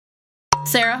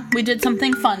Sarah, we did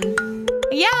something fun.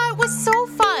 Yeah, it was so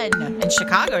fun. And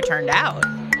Chicago turned out.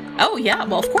 Oh, yeah.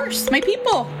 Well, of course. My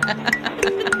people.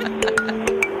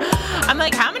 I'm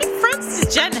like, how many friends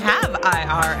does Jen have,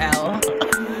 IRL?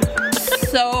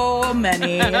 So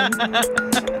many.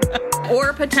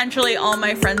 Or potentially all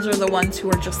my friends are the ones who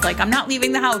are just like, I'm not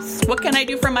leaving the house. What can I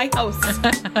do from my house?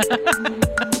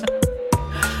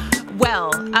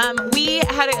 Well, we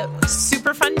had a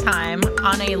super fun time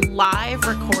on a live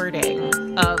recording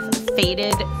of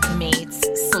Fated Mates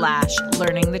 /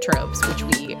 Learning the Tropes, which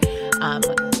we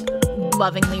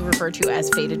lovingly refer to as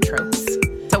Fated Tropes.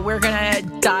 So we're gonna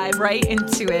dive right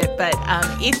into it. But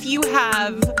if you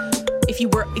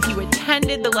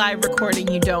attended the live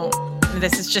recording, you don't.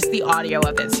 This is just the audio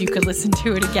of it, so you could listen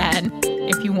to it again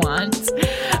if you want.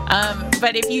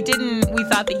 But if you didn't, we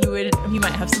thought that you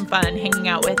might have some fun hanging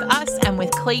out with us and with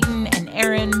Clayton and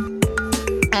Aaron.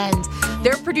 And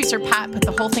their producer, Pat, put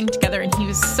the whole thing together, and he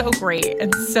was so great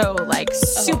and so,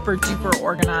 super duper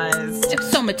organized.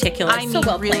 It's so meticulous. I mean, so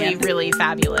well really, planned. really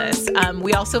fabulous.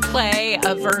 We also play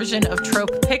a version of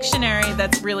Trope Pictionary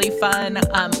that's really fun.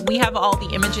 We have all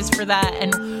the images for that,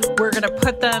 and we're going to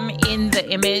put them in the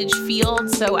image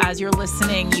field, so as you're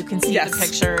listening, you can see the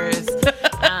pictures.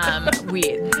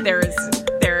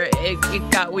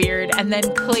 It got weird. And then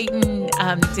Clayton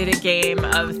did a game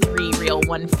of 3 real,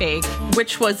 1 fake.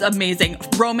 Which was amazing.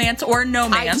 Romance or no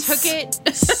mance. I took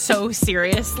it so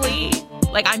seriously.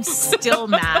 I'm still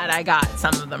mad I got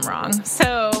some of them wrong.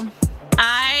 So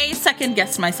I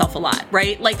second-guessed myself a lot,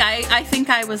 right? I think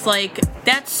I was like,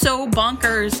 that's so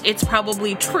bonkers, it's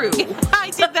probably true.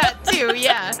 I did that too,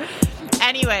 yeah.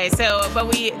 Anyway,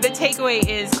 the takeaway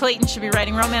is Clayton should be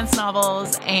writing romance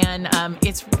novels, and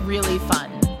it's really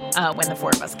fun when the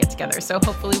 4 of us get together. So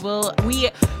hopefully we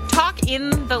talk in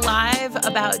the live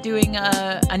about doing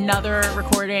another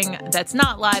recording that's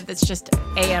not live, that's just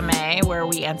AMA, where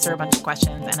we answer a bunch of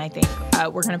questions, and I think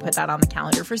we're going to put that on the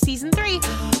calendar for season 3,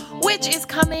 which is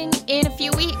coming in a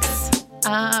few weeks.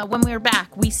 When we're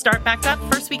back, we start back up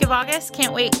first week of August.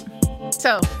 Can't wait.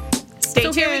 So stay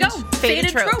tuned. Here we go.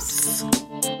 Fated Tropes.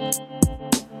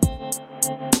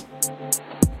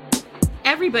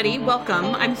 Everybody,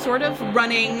 welcome. I'm sort of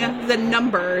running the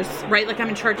numbers, right? I'm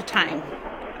in charge of time.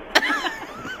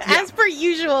 As per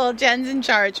usual, Jen's in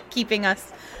charge, keeping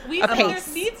us apace.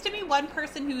 There needs to be one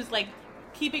person who's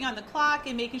keeping on the clock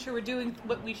and making sure we're doing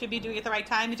what we should be doing at the right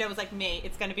time. And Jen was like, me.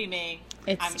 It's going to be me.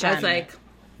 It's Jen. I was like,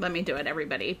 let me do it,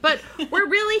 everybody. But we're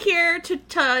really here to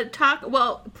talk.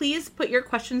 Well, please put your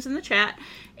questions in the chat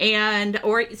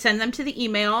or send them to the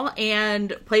email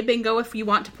and play bingo if you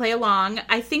want to play along.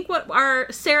 I think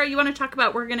Sarah, you want to talk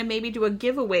about, we're going to maybe do a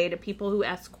giveaway to people who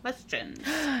ask questions.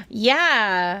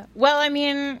 Yeah. Well, I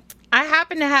mean, I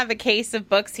happen to have a case of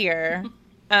books here,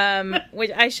 which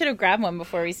I should have grabbed one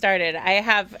before we started. I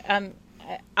have,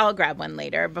 I'll grab one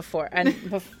later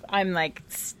I'm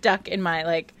stuck in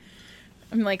my,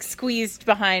 I'm squeezed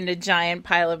behind a giant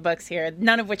pile of books here,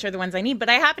 none of which are the ones I need, but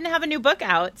I happen to have a new book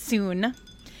out soon.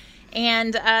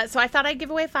 And so I thought I'd give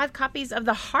away 5 copies of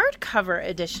the hardcover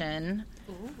edition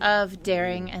of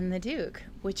Daring and the Duke,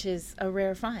 which is a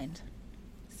rare find.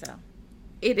 So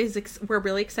it is. We're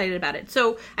really excited about it.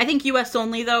 So I think U.S.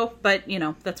 only, though, but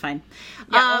that's fine.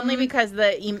 Yeah, only because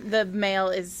the mail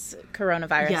is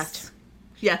coronavirus.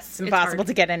 Yes, it's impossible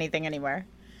to get anything anywhere.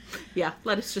 Yeah,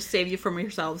 let us just save you from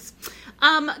yourselves.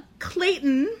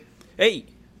 Clayton. Hey.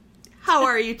 How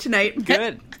are you tonight?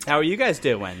 Good. How are you guys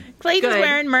doing? Clayton's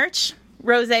wearing merch.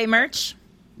 Rosé merch.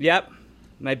 Yep.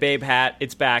 My babe hat.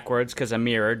 It's backwards because I'm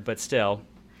mirrored, but still.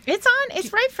 It's on.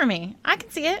 It's right for me. I can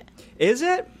see it. Is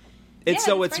it? It's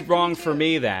right wrong for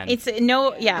me then.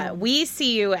 We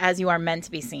see you as you are meant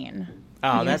to be seen.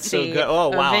 Oh, that's so good. Oh,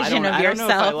 wow. I don't know if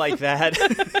I like that.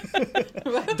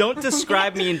 Don't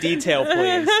describe me in detail,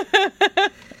 please.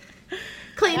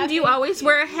 Clayton, do you always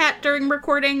wear a hat during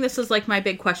recording? This is my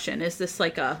big question. Is this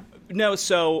No,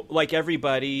 so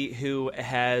everybody who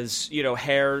has,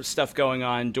 hair stuff going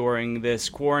on during this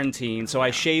quarantine, so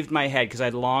I shaved my head because I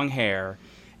had long hair,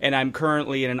 and I'm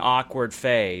currently in an awkward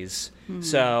phase,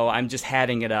 so I'm just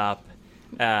hatting it up.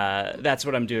 That's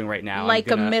what I'm doing right now.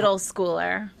 A middle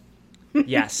schooler.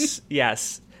 Yes.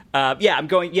 I'm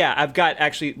going, I've got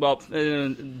actually,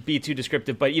 be too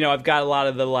descriptive, but, I've got a lot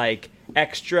of the,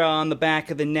 extra on the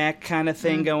back of the neck kind of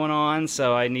thing going on,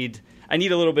 so I need a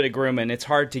little bit of grooming. It's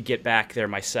hard to get back there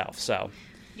myself, so.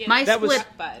 Yeah, my split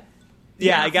butt.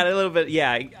 Yeah, I got a little bit,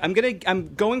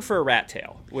 I'm going for a rat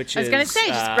tail, which is. I was going to say,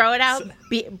 just throw it out,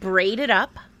 braid it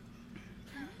up.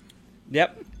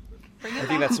 Yep. I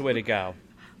think that's the way to go.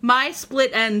 My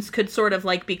split ends could sort of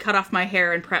be cut off my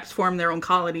hair and perhaps form their own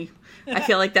colony. I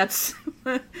feel like that's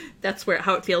that's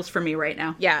how it feels for me right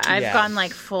now. Yeah, I've gone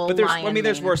like full. But Lion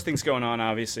there's Mane. worse things going on,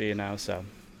 obviously, So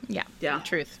Yeah.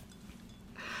 Truth.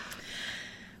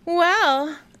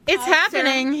 Well, it's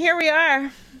happening. Here we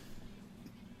are.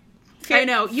 I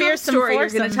know. You have a story you're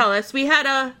going to tell us. We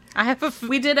had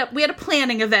we had a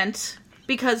planning event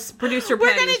because producer Patty.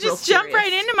 We're going to just jump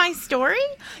right into my story.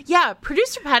 Yeah,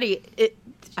 producer Patty.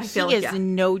 I feel he is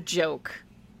no joke.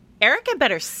 Erica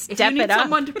better step it up.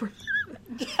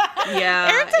 Yeah,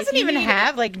 Eric doesn't even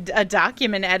have like a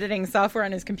document editing software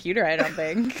on his computer. I don't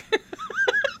think.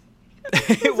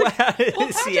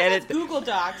 He edits Google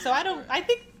Doc, so I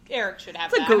think Eric should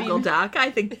have that. It's a Google Doc.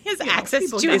 I think his access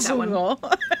to Google.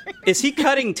 Is he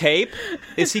cutting tape?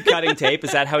 Is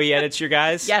that how he edits your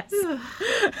guys? Yes.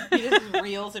 He just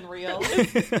reels and reels.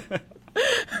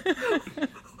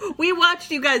 We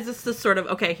watched, you guys, this is sort of,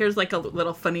 okay, here's like a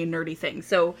little funny nerdy thing.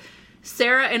 So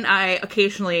Sarah and I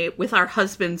occasionally, with our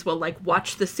husbands, will like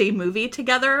watch the same movie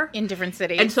together. In different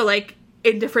cities. And so like,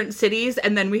 in different cities,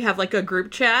 and then we have like a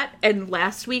group chat, and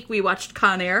last week we watched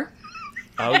Con Air.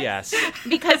 Oh, yes.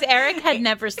 Because Eric had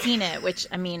never seen it, which,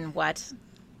 I mean, what?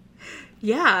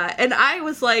 Yeah, and I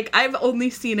was like, I've only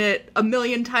seen it a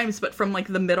million times, but from like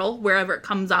the middle, wherever it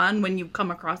comes on when you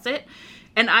come across it.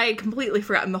 And I had completely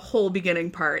forgotten the whole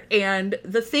beginning part. And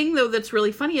the thing, though, that's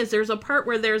really funny is there's a part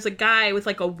where there's a guy with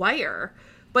like a wire,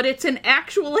 but it's an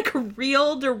actual like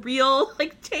reel-to-reel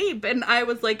like tape. And I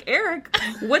was like, Eric,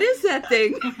 what is that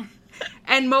thing?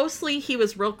 And mostly he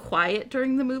was real quiet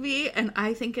during the movie, and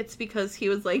I think it's because he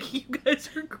was like, you guys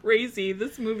are crazy.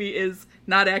 This movie is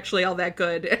not actually all that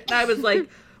good. And I was like,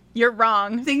 you're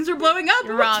wrong. Things are blowing up.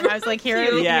 You're wrong. I was like, here.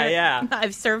 Yeah.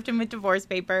 I've served him with divorce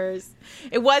papers.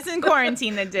 It wasn't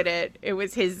quarantine that did it. It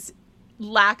was his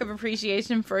lack of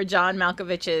appreciation for John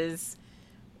Malkovich's,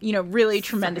 really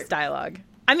tremendous dialogue.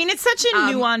 I mean, it's such a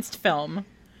nuanced film.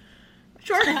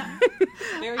 Sure.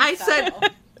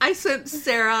 I sent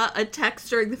Sarah a text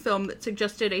during the film that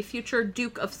suggested a future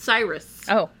Duke of Cyrus.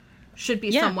 Should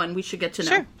be someone we should get to know.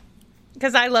 Sure.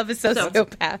 Because I love a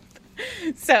sociopath.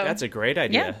 So that's a great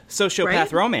idea. Yeah.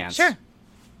 Sociopath romance. Sure.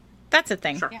 That's a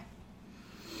thing. Sure. Yeah.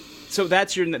 So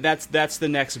that's the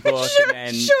next book.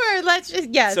 Sure. Let's just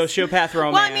Sociopath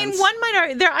romance. Well, I mean, one might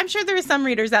argue, I'm sure there are some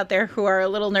readers out there who are a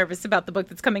little nervous about the book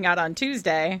that's coming out on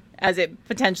Tuesday, as it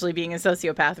potentially being a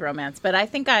sociopath romance. But I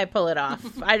think I pull it off.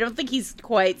 I don't think he's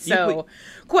quite so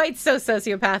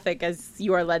sociopathic as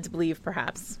you are led to believe,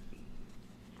 perhaps.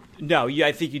 No,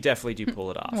 I think you definitely do pull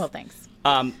it off. Well, thanks.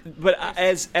 But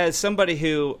as somebody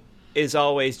who is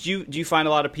always, do you find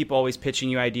a lot of people always pitching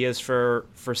you ideas for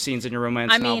scenes in your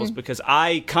romance novels? Because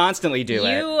I constantly do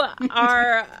it.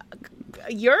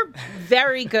 You're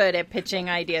very good at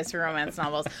pitching ideas for romance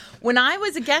novels. When I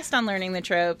was a guest on Learning the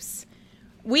Tropes,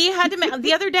 we had to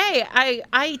the other day,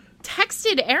 I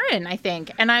texted Erin, I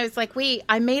think, and I was like, wait,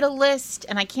 I made a list,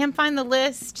 and I can't find the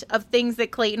list of things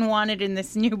that Clayton wanted in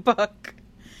this new book.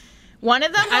 One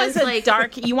of them was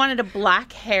you wanted a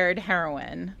black-haired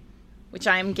heroine, which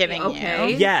I am giving you.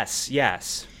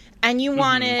 Yes. And you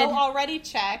wanted... already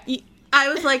checked.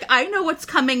 I was like, I know what's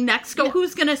coming next.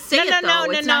 Who's going to say it,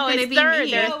 though? It's not going to be me.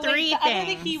 There are three things. The other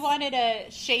thing, he wanted a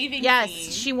shaving scene. Yes,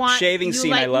 she wants... Shaving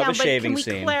scene. I love a shaving scene.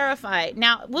 Can we clarify?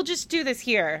 Now, we'll just do this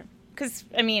here, because,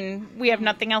 I mean, we have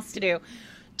nothing else to do.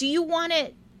 Do you want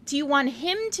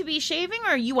him to be shaving,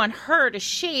 or you want her to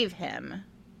shave him?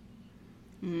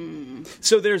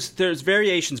 So there's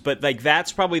variations, but like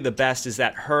that's probably the best is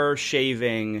that her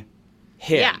shaving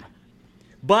him. Yeah.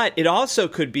 But it also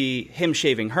could be him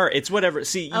shaving her. It's whatever.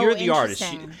 See, you're the artist.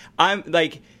 I'm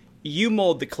like, you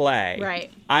mold the clay.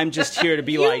 Right. I'm just here to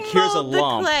be like, here's a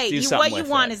lump. Clay. Do something what you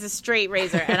want is a straight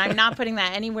razor, and I'm not putting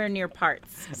that anywhere near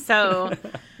parts. So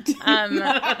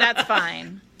that's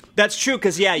fine. That's true,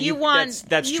 because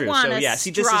that's true. Want so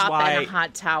see, this is why and a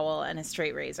hot towel and a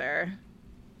straight razor.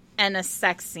 And a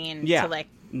sex scene to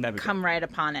come right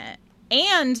upon it.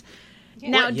 And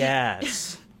now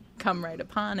come right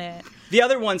upon it. The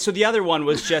other one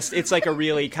was just, it's like a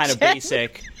really kind of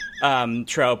basic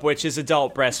trope, which is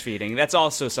adult breastfeeding. That's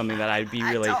also something that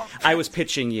I was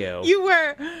pitching you. You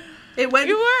were. You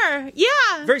were.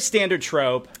 Yeah. Very standard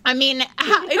trope. I mean,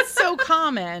 it's so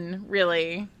common,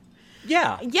 really.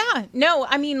 Yeah. Yeah. No,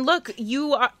 I mean, look,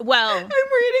 you are, well... I'm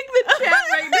reading the chat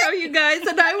right now, you guys,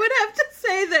 and I would have to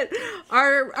say that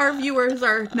our viewers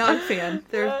are not a fan.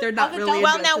 They're not really...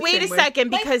 Well, now, wait a second,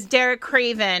 because Derek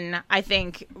Craven, I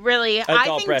think, really...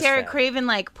 Derek Craven,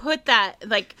 put that,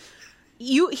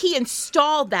 he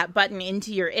installed that button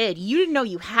into your id. You didn't know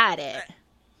you had it.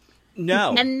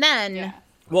 No. And then... Yeah.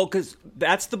 Well, because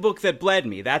that's the book that bled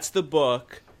me. That's the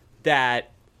book that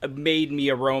made me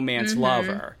a romance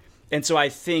lover. And so I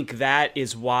think that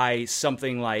is why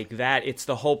something like that, it's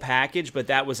the whole package, but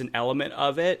that was an element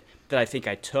of it that I think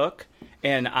I took,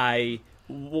 and I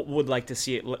would like to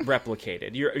see it replicated.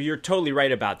 You're totally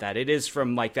right about that. It is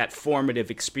from like that formative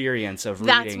experience of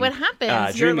reading. That's what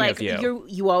happens. You're Dreaming like, of You.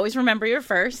 you always remember your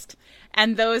first,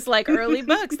 and those like early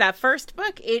books, that first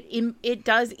book, it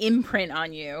does imprint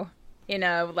on you in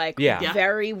a like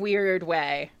very weird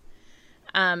way.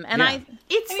 And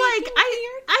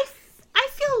I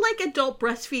feel like adult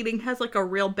breastfeeding has like a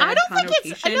real bad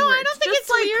connotation. I don't think it's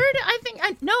weird. I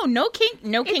think no kink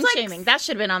shaming. That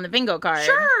should have been on the bingo card.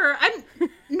 Sure,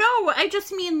 I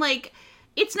just mean like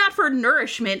it's not for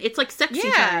nourishment. It's like sexy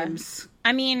times.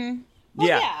 I mean, This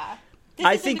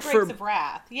I is think the Grapes of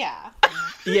Wrath. Yeah.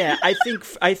 Yeah, I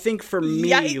think for me,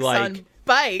 yikes like on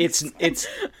bikes.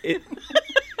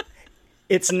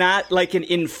 it's not like an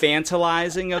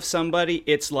infantilizing of somebody.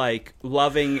 It's like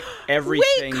loving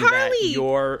everything that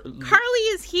your Carly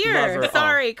is here. lover-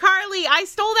 Sorry, Carly, I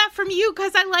stole that from you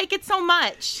because I like it so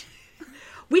much.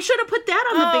 We should have put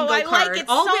that on the bingo I card like it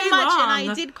all so day much, long.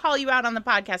 and I did call you out on the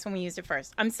podcast when we used it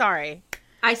first. I'm sorry.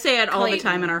 I say it all the Clayton.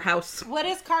 time in our house. What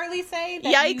does Carly say?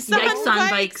 That Yikes Yikes on on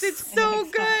bikes. bikes. It's so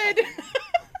good.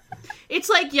 It's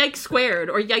like yikes squared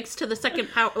or yikes to the second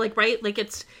power, like right? Like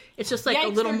it's just like Yikes, a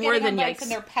little they're more getting than on bikes yikes.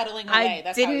 and they're pedaling away. I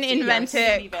That's how didn't it's invent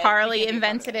Leave it. Carly You can't be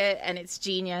part invented of it, and it's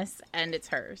genius, and it's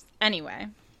hers. Anyway.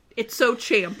 It's so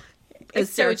champ. As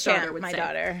It's so Sarah's daughter champ. would My say.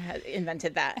 daughter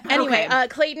invented that. Anyway, Okay.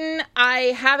 Clayton, I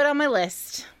have it on my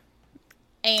list.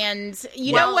 And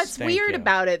you know what's Thank weird you.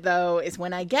 about it, though, is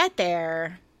when I get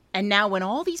there, and now when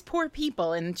all these poor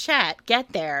people in the chat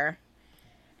get there,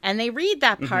 and they read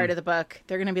that part of the book,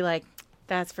 they're going to be like,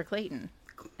 that's for Clayton.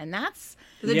 And that's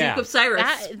The Duke of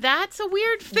Cyrus. that's a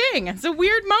weird thing. It's a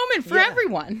weird moment for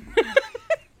everyone.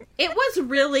 It was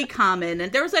really common,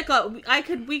 and there was like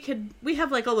we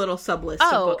have like a little sub list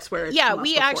of books where it's come up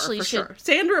we before, actually for should. sure.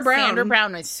 Sandra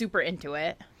Brown was super into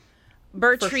it.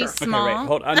 Bertree sure. Okay, Small. wait,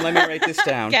 hold on. Let me write this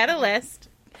down. Get a list.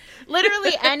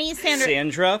 Literally any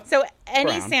Sandra. So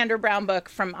any Brown. Sandra Brown book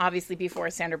from obviously before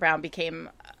Sandra Brown became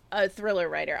a thriller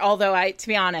writer. Although to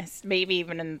be honest, maybe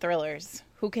even in thrillers,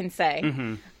 who can say?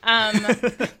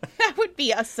 That would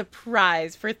be a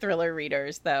surprise for thriller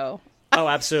readers, though. Oh,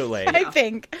 absolutely. I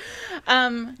think.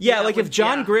 Yeah, like if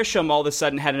John yeah. Grisham all of a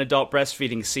sudden had an adult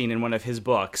breastfeeding scene in one of his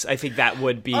books, I think that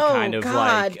would be kind of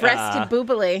like breasted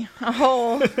boobily.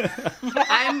 Oh,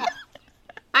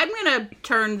 I'm gonna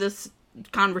turn this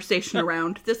conversation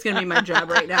around. This is gonna be my job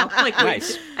right now. Like,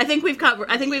 Nice. I think we've covered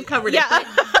it. Yeah.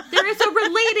 But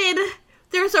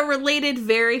there's a related,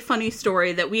 very funny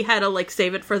story that we had to like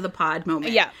save it for the pod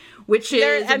moment. Yeah. which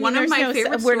is one of there's my no-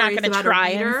 favorite we're stories not gonna about try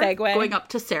a and reader segue. going up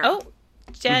to Sarah. Oh,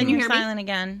 Jen, you you're hear me? silent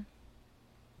again.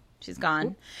 She's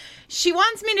gone. She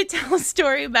wants me to tell a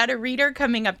story about a reader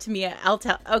coming up to me. I'll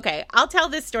tell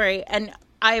this story, and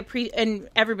and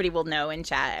everybody will know in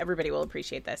chat. Everybody will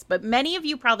appreciate this, but many of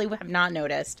you probably have not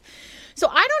noticed. So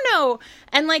I don't know,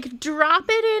 and like drop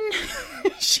it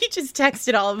in. She just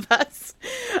texted all of us.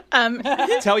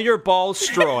 Tell your balls,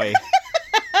 Stroy.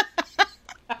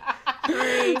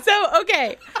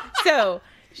 So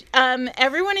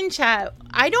everyone in chat,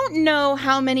 I don't know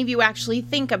how many of you actually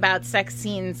think about sex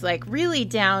scenes like really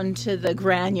down to the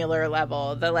granular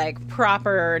level, the like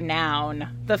proper noun,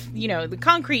 the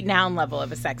concrete noun level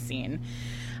of a sex scene.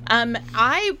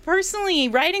 I personally,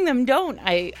 writing them don't,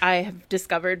 I have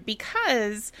discovered,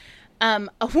 because a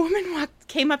woman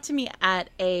came up to me at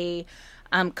a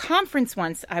conference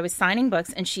once. I was signing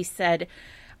books, and she said,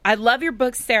 I love your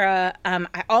books, Sarah.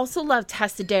 I also love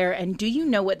Tessa Dare. And do you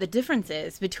know what the difference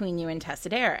is between you and Tessa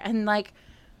Dare? And like,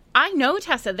 I know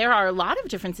Tessa. There are a lot of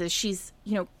differences. She's,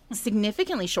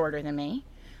 significantly shorter than me.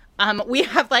 We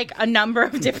have like a number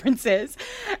of differences.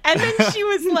 And then she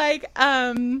was like,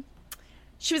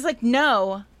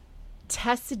 no,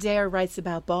 Tessa Dare writes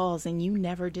about balls and you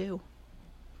never do.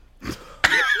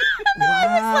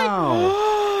 Wow.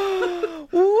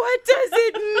 What does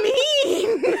it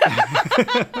mean?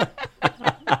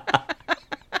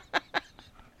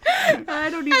 I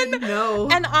don't even know.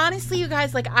 And honestly, you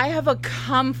guys, like, I have a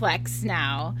complex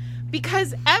now,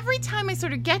 because every time I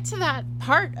sort of get to that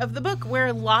part of the book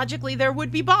where logically there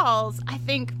would be balls, I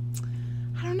think,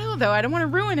 I don't know, though. I don't want to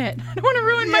ruin it. I don't want to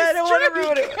ruin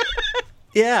my streak.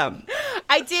 Yeah.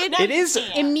 I did It is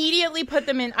immediately put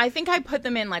them in. I think I put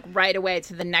them in like right away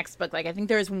to the next book. Like, I think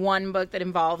there's one book that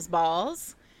involves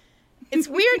balls. It's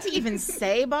weird to even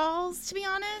say balls, to be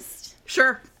honest.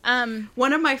 Sure.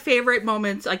 One of my favorite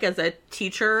moments, like as a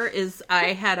teacher, is I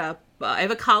have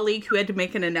a colleague who had to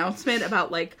make an announcement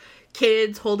about like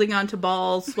kids holding onto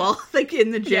balls while like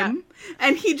in the gym,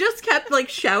 and he just kept like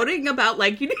shouting about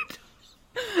like you need to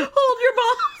hold your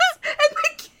balls,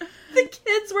 and the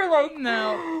kids were like,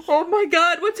 No. oh my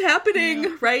god, what's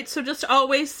happening? Right? So just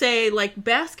always say like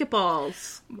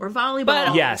basketballs or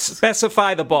volleyball. Yes,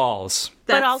 specify the balls.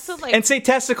 But also, like, And say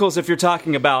testicles if you're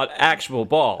talking about actual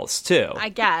balls, too. I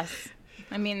guess.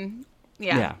 I mean,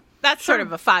 Yeah. That's sort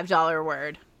of a $5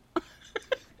 word.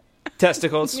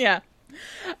 Testicles? Yeah.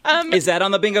 Is that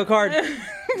on the bingo card?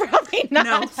 Probably not.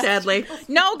 No, sadly.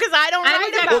 No, because I don't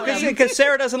write about them. Because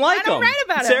Sarah doesn't like I don't them. write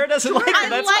about Sarah them. doesn't like them. I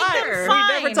That's like fine. them fine.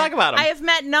 We never talk about them. I have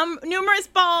met numerous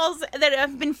balls that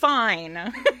have been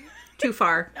fine. Too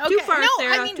far. Okay. Too far, No,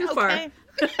 Sarah. I mean, Too okay.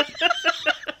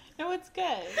 No, it's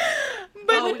good.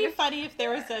 But It would be funny if there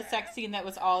was a sex scene that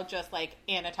was all just like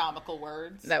anatomical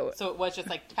words. So it was just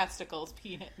like testicles,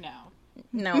 penis. No.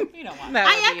 No. You don't want That that.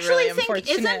 would I be actually really think,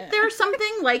 isn't unfortunate. there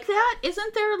something like that?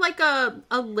 Isn't there like a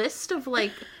list of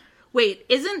like, wait,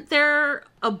 isn't there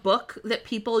a book that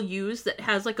people use that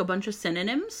has like a bunch of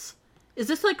synonyms? Is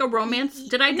this like a romance?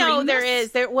 Did I No, dream there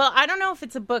this? is. Well, I don't know if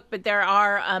it's a book, but there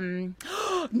are,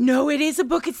 no, it is a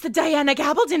book. It's the Diana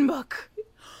Gabaldon book.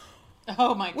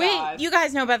 Oh my god. Wait, you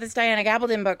guys know about this Diana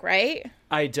Gabaldon book, right?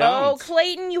 I don't. Oh,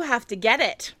 Clayton, you have to get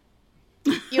it.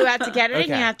 You have to get it and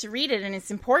you Okay. have to read it, and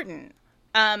it's important.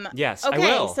 Yes, I okay,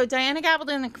 will. so Diana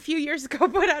Gabaldon a few years ago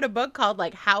put out a book called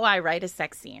like How I Write a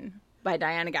Sex Scene by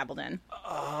Diana Gabaldon.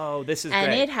 Oh, this is And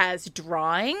great. it has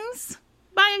drawings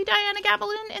by Diana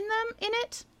Gabaldon in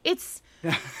it. It's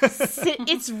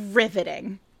it's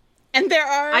riveting. And there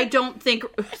are I don't think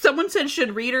someone said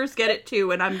should readers get it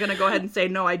too, and I'm gonna go ahead and say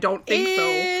no, I don't think so.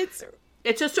 it's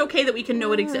It's just okay that we can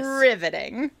know it exists.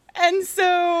 riveting. And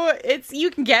so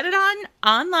you can get it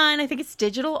online. I think it's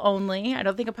digital only. I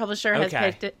don't think a publisher has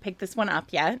Okay. picked this one up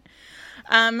yet.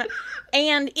 And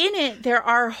in it there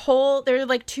are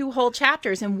like 2 whole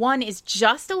chapters, and one is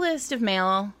just a list of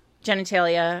male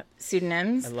genitalia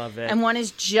pseudonyms. I love it. And one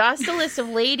is just a list of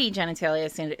lady genitalia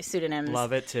pseudonyms.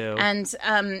 Love it, too. And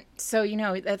so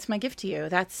that's my gift to you.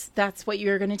 That's what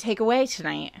you're going to take away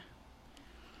tonight.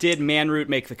 Did Manroot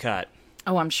make the cut?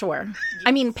 Oh, I'm sure.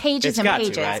 I mean, pages It's and got to,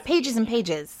 pages. right? Pages and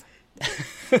pages.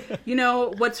 You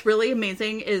know, what's really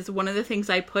amazing is one of the things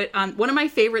I put on, one of my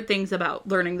favorite things about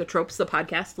learning the Tropes, the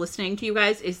podcast, listening to you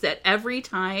guys, is that every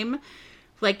time,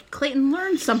 like, Clayton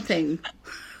learns something.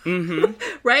 Mm-hmm.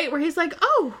 Right? Where he's like,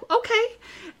 oh, okay.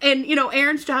 And,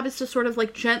 Aaron's job is to sort of,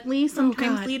 like, gently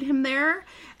sometimes God. lead him there.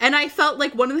 And I felt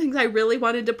like one of the things I really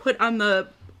wanted to put on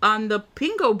the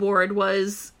bingo board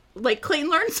was, like, Clayton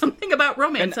learned something about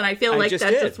romance, and I feel like just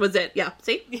that did. just was it. Yeah,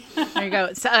 see? There you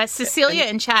go. So, Cecilia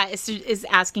in chat is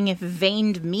asking if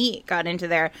veined meat got into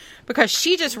there because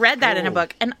she just read that in a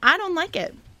book, and I don't like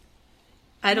it.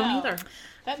 I don't No. either.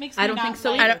 That makes me I don't not think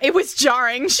so like either. It was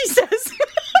jarring, she says.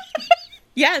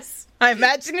 Yes, I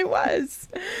imagine it was.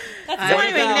 That's So what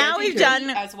anyway, about now we've done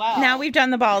as well. Now we've done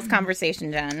the balls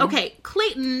conversation, Jen. Okay,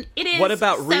 Clayton, it is What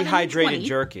about 7:20. rehydrated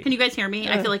jerky? Can you guys hear me?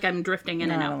 I feel like I'm drifting in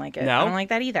No, and I out. don't like it. No? I don't like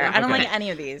that either. I don't Okay. like any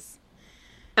of these.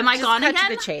 Am I Just gone cut again?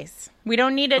 to the chase. We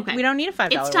don't need a Okay. We don't need a $5.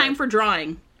 It's time for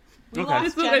drawing. We Okay. lost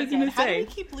That's what Jen I was again. gonna How do say. we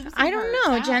keep losing I don't her know.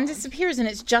 sound? Jen disappears, and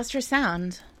it's just her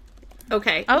sound.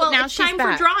 Okay. Oh, well, now it's she's time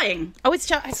back. for drawing. Oh, it's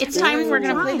time for we're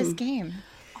gonna play drawing. this game.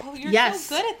 Oh, you're Yes.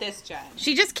 so good at this, Jen.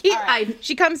 She just keeps. All right.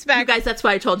 She comes You back. guys, that's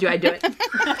why I told you I'd do it.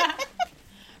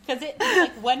 Because it's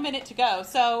like 1 minute to go.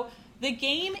 So the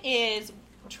game is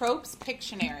Tropes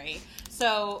Pictionary.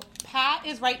 So Pat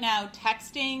is right now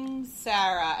texting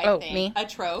Sarah, I think, me? a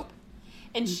trope.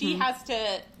 And she has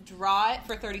to draw it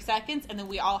for 30 seconds, and then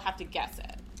we all have to guess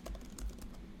it.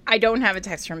 I don't have a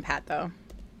text from Pat though.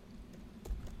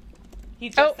 He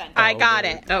just Oh, sent it. I got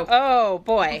it. Oh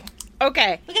boy.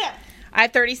 Okay. Look at that. I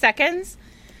have 30 seconds.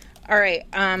 All right.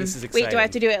 This is Wait, do I exciting.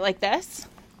 have to do it like this?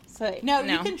 So, No,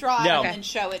 you can draw No. it and then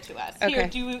show it to us. Okay. Here,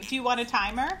 do you want a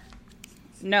timer?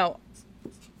 No.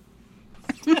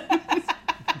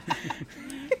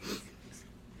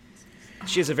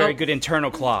 She has a very good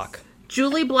internal clock.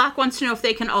 Julie Black wants to know if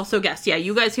they can also guess. Yeah,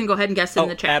 you guys can go ahead and guess in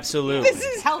the chat. Absolutely.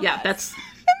 Help Yeah, us. that's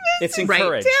It's Right.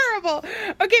 encouraged. Terrible.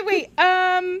 Okay, wait.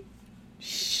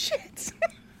 Shit.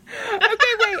 Okay,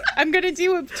 wait. I'm gonna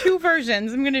do 2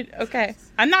 versions. Okay.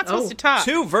 I'm not supposed to talk.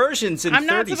 2 versions in I'm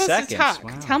not 30 supposed seconds. to talk.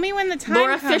 Wow. Tell me when the time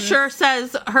Laura comes. Fisher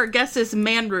says her guess is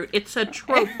Manroot. It's a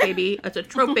trope, baby. It's a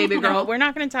trope, baby No, girl. we're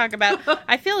not going to talk about.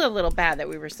 I feel a little bad that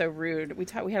we were so rude. We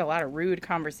had a lot of rude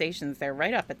conversations there,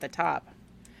 right up at the top.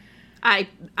 I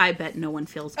bet no one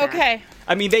feels bad. Okay.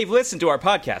 I mean, they've listened to our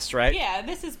podcast, right? Yeah,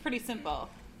 this is pretty simple.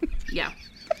 Yeah.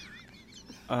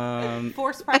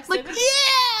 Force proximity.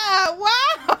 Yeah.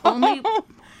 Wow. Only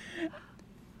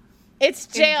It's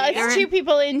jail. jail? It's two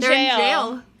people in They're jail. in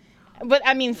jail. But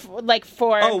I mean, like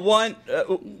four. Oh, one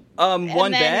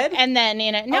bed? And then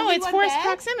no, Only it's one forced bed?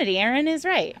 proximity. Aaron is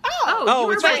right. Oh, you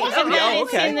were it's right. forced And proximity. then Oh,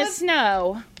 it's okay. in the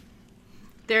snow.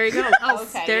 There you go. Oh,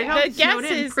 Okay, there you yeah. go. The Snowed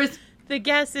guess in. is Chris- the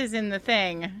guess is in the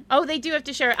thing. Oh, they do have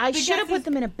to share. I should have guess put is-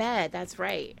 them in a bed. That's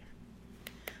right.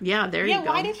 Yeah, there Yeah, you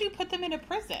go. why did you put them in a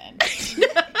prison?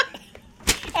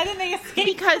 And then they escaped.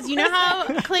 Because you know how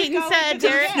Clayton go said into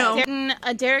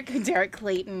the Derek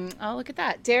Clayton. Oh, look at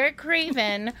that. Derek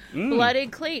Craven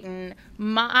blooded Clayton.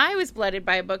 I was blooded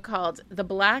by a book called The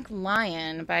Black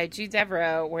Lion by Jude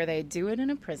Devereaux, where they do it in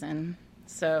a prison.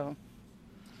 So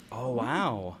Oh,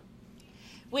 wow.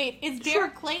 Wait, is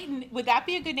Derek Clayton? Would that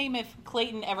be a good name if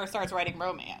Clayton ever starts writing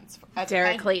romance? as a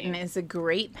Derek pen Clayton name? is a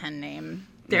great pen name.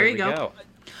 There you we go.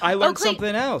 I learned Clay-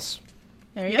 something else.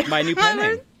 There you go. My new pen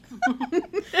name.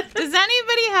 Does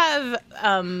anybody have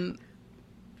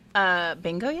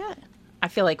bingo yet? I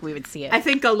feel like we would see it. I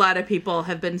think a lot of people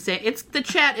have been saying the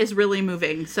chat is really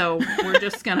moving, so we're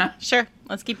just gonna Sure.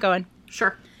 Let's keep going.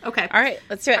 sure. Okay. All right.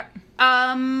 Let's do it.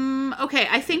 Okay,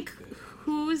 I think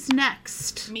who's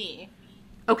next? Me.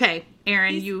 Okay,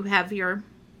 Aaron, you have your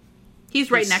He's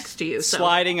right next to you, so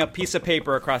Sliding a piece of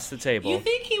paper across the You table.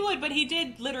 think he would, but he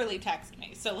did literally text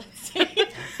me. So let's see.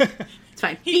 it's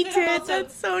fine. He could have did. also-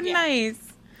 That's so yeah.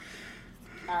 nice.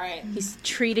 All right. He's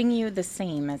treating you the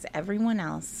same as everyone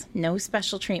else. No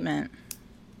special treatment.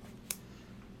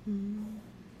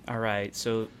 All right,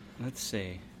 so let's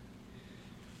see.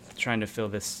 Trying to fill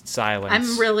this silence.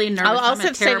 I'm really nervous. I'll I'm also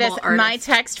a say terrible this: artist. my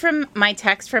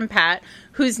text from Pat,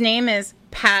 whose name is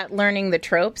Pat Learning the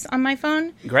Tropes on my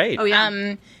phone. Great. Oh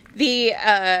yeah.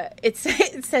 It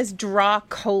says draw :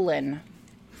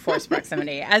 forced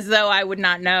proximity, as though I would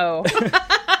not know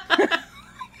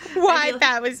why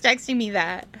Pat was texting me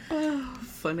that.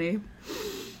 Funny.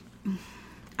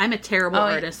 I'm a terrible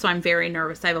artist, so I'm very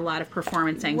nervous. I have a lot of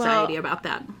performance anxiety about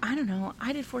that. I don't know.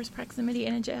 I did forced proximity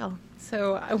in a jail,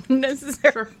 so I wouldn't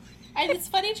necessarily. And it's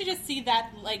funny to just see that,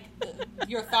 like,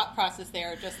 your thought process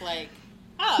there, just like,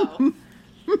 oh.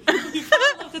 You fell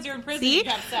in love because you're in prison. See, You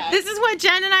got sex. this is what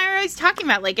Jen and I are always talking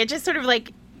about. Like, it just sort of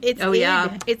like it's Oh, id.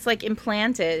 yeah. It's like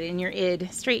implanted in your id,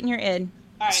 straight in your id.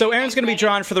 All right, So you Aaron's guys going to be ready?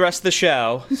 drawn for the rest of the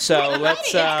show. So let's.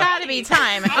 It's got to be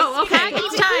time. Oh, okay.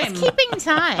 It's Time. keeping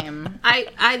time.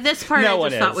 I this part No I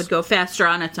one just thought is. would go faster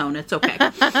on its own. It's okay. All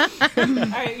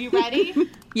right, you ready?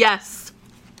 Yes.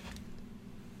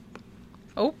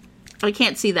 Oh, I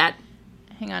can't see that.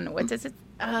 hang on. What does it?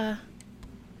 Hang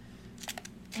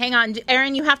on,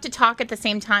 Aaron. You have to talk at the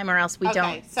same time, or else we Okay,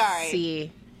 don't sorry.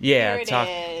 see. Yeah, Here it talk.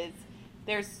 is.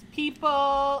 There's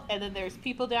people, and then there's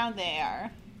people down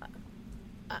there.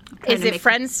 Is to it make-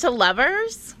 friends to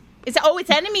lovers? It's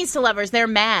enemies to lovers. They're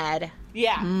mad.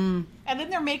 Yeah. And then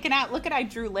they're making out. Look at I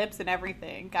drew lips and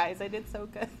everything. Guys, I did so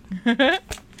good.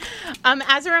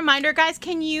 As a reminder, guys,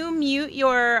 can you mute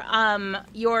your own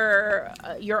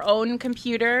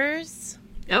computers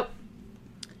Oh,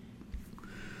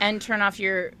 and turn off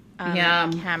your Yeah.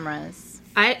 cameras?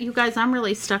 you guys, I'm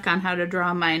really stuck on how to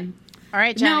draw mine. All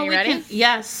right, Jen, are you we ready? can.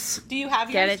 Yes. Do you have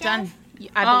Get yours, it done. Jeff?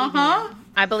 I believe in Uh-huh. you.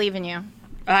 I believe in you.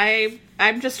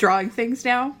 I'm just drawing things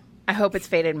now. I hope it's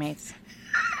Fated Mates.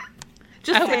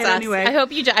 Just I hope say it's it us. anyway. I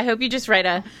hope you just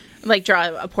draw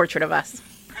a portrait of us.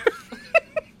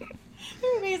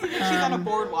 It's amazing that she's on a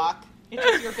boardwalk. It's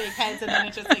just your big heads, and then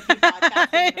it's just like you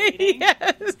podcasting and reading.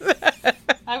 Yes.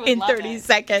 I would In love 30 it.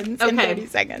 seconds. In Okay. 30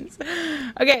 seconds.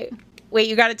 Okay. Wait,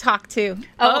 you got to talk too.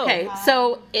 Oh, okay.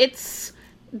 So it's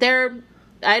there.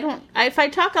 I don't. If I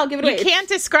talk, I'll give it away. You can't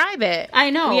describe it. I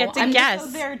know. We have to I'm- guess. So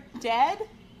they're dead?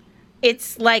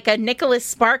 It's like a Nicholas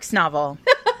Sparks novel.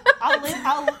 I'll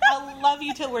love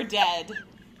you till we're dead.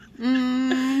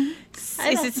 Is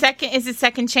it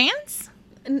second chance?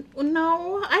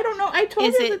 No, I don't know. I told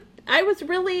Is you it- that I was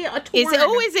really a torn. Is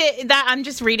it that I'm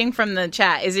just reading from the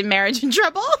chat? Is it Marriage in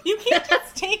Trouble? You can't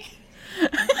just take... You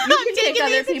can take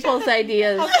other people's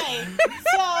ideas. Okay,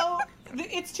 so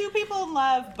it's two people in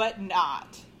love, but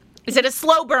not. Is it a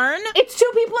slow burn? It's two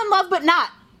people in love, but not.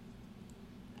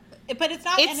 But it's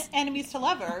not It's- enemies to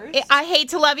lovers. I hate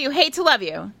to love you, hate to love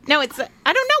you. No, it's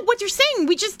I don't know what you're saying.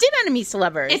 We just did enemies to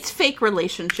lovers. It's fake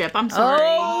relationship. I'm sorry.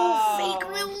 Oh, fake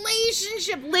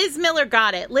relationship. Liz Miller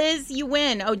got it. Liz, you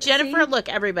win. Oh, Jennifer, look,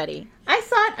 everybody. I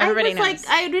thought Everybody I was knows.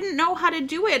 like I didn't know how to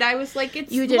do it. I was like, it's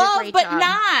You did a love, great but job.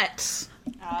 not.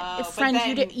 But Friends,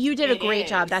 then you did a it great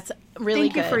job. is. That's really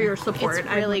Thank good. you for your support. It's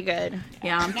really good.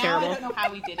 Yeah, I'm Now I terrible. don't know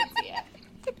how we didn't see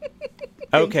it.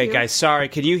 Okay, you. guys, sorry.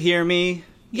 Can you hear me?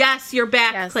 Yes, you're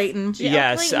back, Yes. Clayton.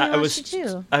 Yes, Clayton, I you was. lost you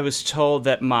too. I was told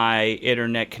that my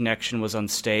internet connection was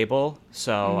unstable,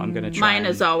 so I'm going to try. Mine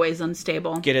is always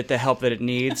unstable. get it the help that it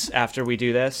needs after we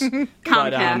do this.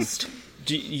 Comcast.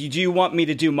 Do you want me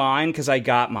to do mine? Because I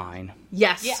got mine.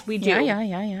 Yes, Yes. we do.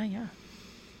 Yeah.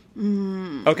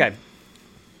 Okay.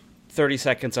 30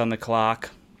 seconds on the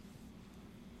clock.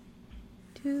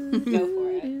 Go for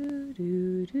it.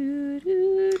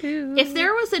 If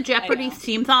there was a Jeopardy I know.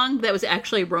 theme song that was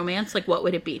actually romance, like what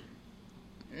would it be?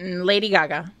 Lady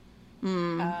Gaga.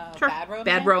 Sure. Bad Romance?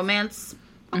 Bad romance.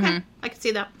 Okay, I can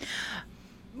see that.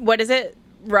 What is it?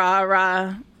 Rah,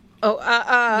 rah. Oh,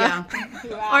 Yeah.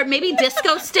 Or maybe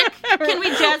disco stick. Can we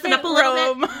jazz it up a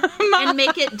little bit and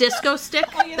make it disco stick?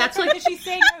 Oh, yeah, That's right, like 'cause she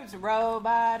sang Rose.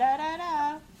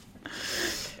 Ro-ba-da-da-da.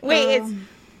 Wait,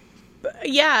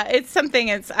 it's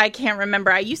something. I can't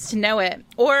remember. I used to know it.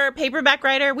 Or Paperback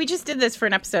Writer. We just did this for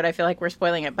an episode. I feel like we're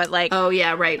spoiling it, but like, oh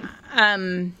yeah, right.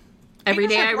 Every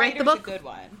day I write the Writer's book. A good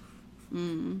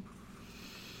one.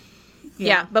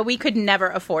 yeah. But we could never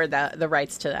afford the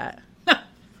rights to that.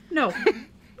 No.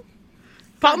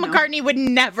 Paul McCartney would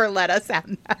never let us have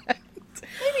that.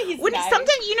 Maybe he's nice. Sometimes,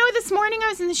 this morning I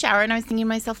was in the shower and I was thinking to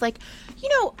myself, like,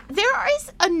 there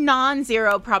is a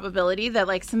non-zero probability that,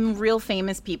 like, some real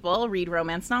famous people read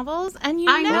romance novels, and you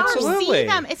I know. never Absolutely. see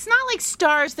them. It's not like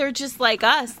stars; they're just like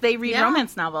us. They read Yeah.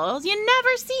 romance novels. You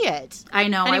never see it. I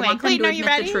know. Anyway, I want them Clayton, to are you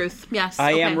admit ready? the truth. Yes.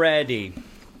 I okay. am ready.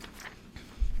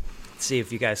 Let's see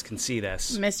if you guys can see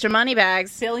this. Mr.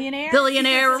 Moneybags, Billionaire?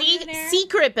 Billionaire.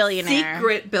 secret billionaire.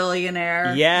 Secret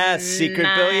billionaire. Yes, Secret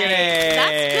Nice. Billionaire.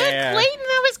 That's good, Clayton.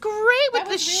 That was great with That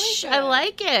the was really shh. good. I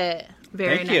like it.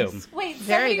 Very Thank nice. you. Wait,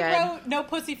 Very somebody good. wrote No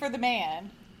Pussy for the Man.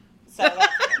 So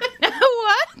that's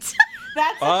What?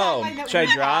 That's the Oh, tagline that should I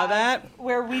we draw have, that?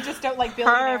 Where we just don't like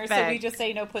billionaires, so we Perfect. just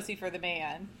say no pussy for the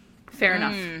man. Fair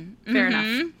enough. Fair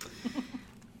enough.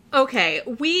 Okay,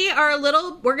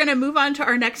 we're going to move on to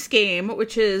our next game,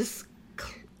 which is,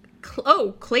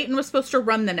 Clayton was supposed to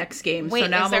run the next game, so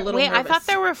now I'm a little nervous. I thought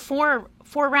there were four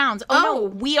rounds. Oh. No,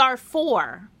 we are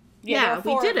four. Yeah, there are we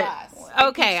four did of it. us.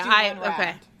 Okay, Each do I one round.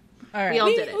 okay. All right. We all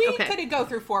We, did it. we Okay. couldn't go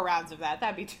through 4 rounds of that.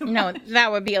 That'd be too much. No, that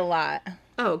would be a lot.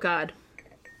 Oh, God.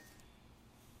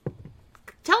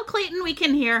 Tell Clayton we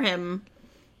can hear him.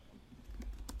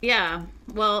 Yeah.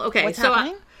 Well, okay. What's so,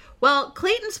 happening?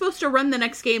 Clayton's supposed to run the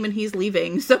next game, and he's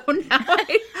leaving. So now,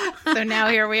 So now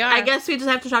here we are. I guess we just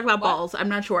have to talk about balls. I'm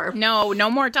not sure. No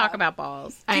more talk about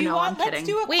balls. I Do you know. want, I'm let's kidding.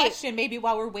 do a Wait. question maybe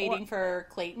while we're waiting for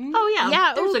Clayton. Oh yeah.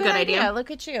 Yeah, There's ooh, a good idea.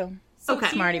 Look at you. So okay.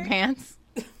 Smarty here- pants.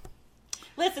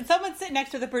 Listen, someone's sitting next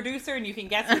to the producer, and you can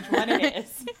guess which one it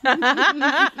is.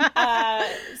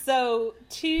 So,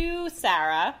 to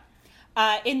Sarah,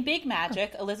 in Big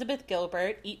Magic, Elizabeth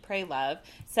Gilbert, Eat, Pray, Love,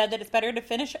 said that it's better to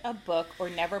finish a book or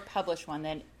never publish one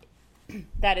than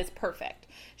that is perfect.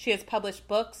 She has published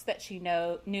books that she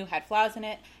knew had flaws in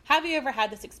it. Have you ever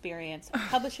had this experience of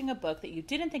publishing a book that you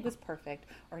didn't think was perfect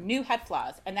or knew had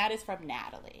flaws? And that is from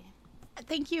Natalie.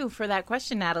 Thank you for that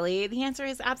question, Natalie. The answer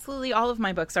is absolutely all of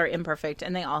my books are imperfect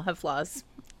and they all have flaws.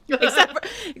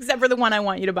 Except for the one I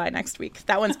want you to buy next week.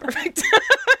 That one's perfect.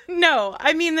 No,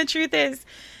 I mean, the truth is,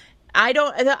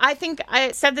 I think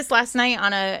I said this last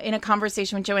night in a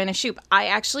conversation with Joanna Shoup. I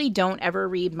actually don't ever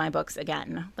read my books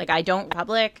again. Like, I don't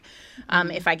public.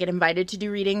 If I get invited to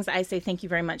do readings, I say thank you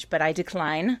very much, but I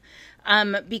decline.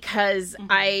 Because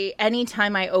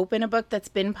anytime I open a book that's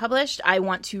been published, I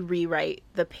want to rewrite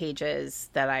the pages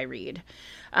that I read.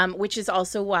 Which is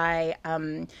also why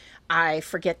I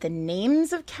forget the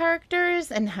names of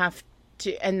characters and have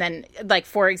and then, like,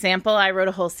 for example, I wrote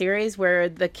a whole series where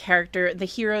the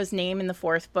hero's name in the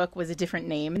 4th book was a different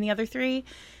name in the other 3.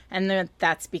 And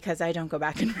that's because I don't go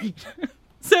back and read.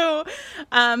 So,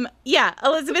 yeah,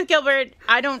 Elizabeth Gilbert,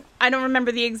 I don't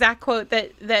remember the exact quote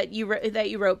that you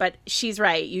wrote, but she's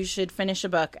right. You should finish a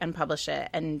book and publish it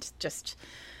and just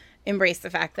embrace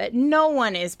the fact that no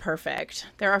one is perfect.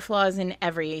 There are flaws in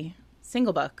every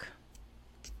single book.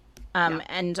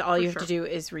 And all you have to do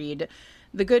is read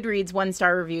the Goodreads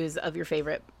 1-star reviews of your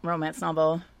favorite romance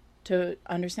novel to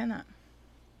understand that.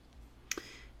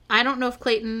 I don't know if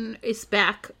Clayton is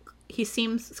back.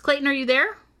 Clayton, are you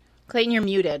there? Clayton, you're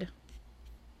muted.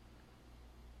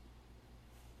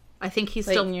 I think he's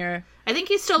Clayton,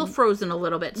 still frozen a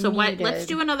little bit. So muted. Let's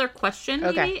do another question,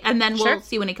 maybe, Okay. and then we'll Sure.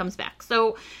 see when he comes back.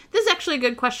 So this is actually a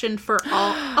good question for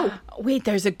all. Oh, Wait,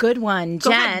 there's a good one. Go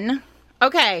Jen. ahead.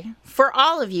 Okay. For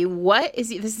all of you,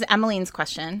 this is Emmeline's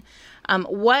question.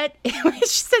 She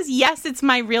says, yes, it's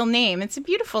my real name. It's a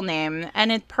beautiful name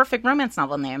and a perfect romance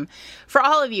novel name. For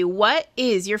all of you, what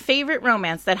is your favorite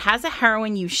romance that has a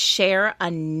heroine you share a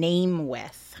name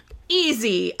with?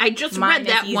 easy. I just Mine read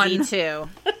that is easy one. too.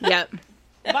 Yep.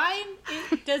 Mine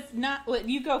does not. Well,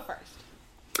 you go first.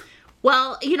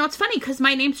 Well, it's funny because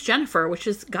my name's Jennifer, which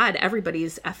is, God,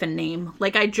 everybody's effing name.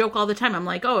 Like, I joke all the time. I'm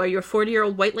like, oh, are you a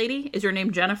 40-year-old white lady? Is your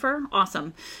name Jennifer?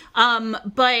 Awesome.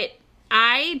 But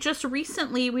I just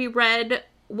recently, we read,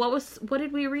 what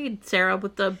did we read, Sarah,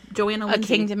 with the Joanna A Lindsay?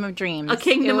 Kingdom of Dreams. A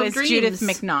Kingdom it of was Dreams. Judith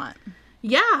McNaught.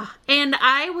 Yeah. And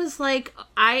I was like,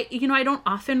 I don't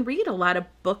often read a lot of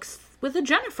books with a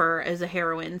Jennifer as a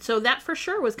heroine. So that for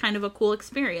sure was kind of a cool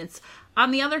experience. On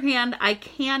the other hand, I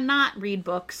cannot read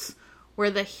books where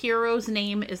the hero's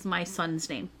name is my son's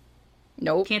name.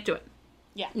 Nope. Can't do it.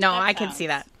 Yeah. No, that I can sounds- see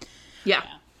that. Yeah.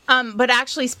 But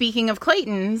actually, speaking of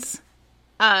Claytons,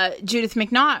 Judith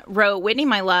McNaught wrote Whitney,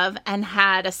 My Love, and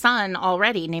had a son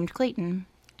already named Clayton,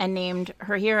 and named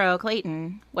her hero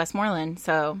Clayton Westmoreland.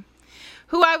 So,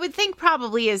 who I would think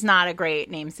probably is not a great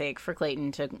namesake for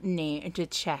Clayton to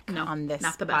check on this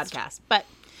not the best. podcast. But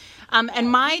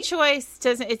and my choice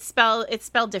doesn't. It's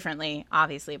spelled differently,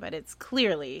 obviously, but it's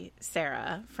clearly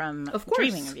Sarah from Of course.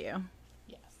 Dreaming of You.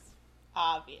 Yes.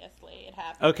 Obviously, it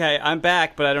happened. Okay, I'm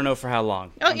back, but I don't know for how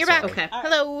long. Oh, I'm you're sorry. back. Okay.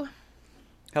 Hello.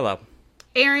 Hello.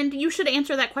 Aaron, you should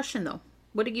answer that question, though.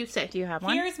 What did you say? Do you have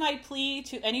one? Here's my plea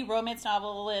to any romance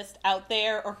novelist out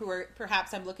there, or who are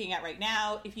perhaps I'm looking at right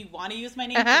now. If you want to use my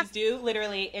name, please do.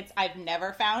 Literally, I've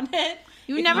never found it.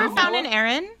 You If never know found of- an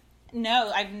Aaron?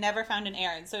 No, I've never found an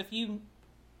Aaron. So if you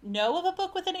know of a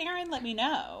book with an Aaron, let me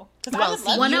know. 'Cause I Well, would see,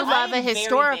 love you to. love I a am very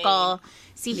historical. vague.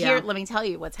 See, Yeah. here, let me tell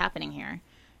you what's happening here.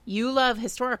 You love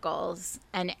historicals,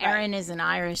 and Aaron is an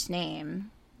Irish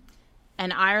name,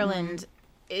 and Ireland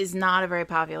is not a very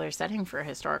popular setting for a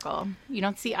historical. You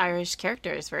don't see Irish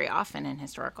characters very often in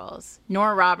historicals.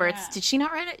 Nora Roberts, Yeah. did she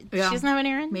not write it? Yeah. She doesn't have an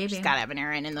Aaron? Maybe. She's got to have an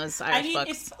Aaron in those Irish I mean, books.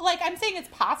 it's like I'm saying it's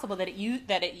possible that it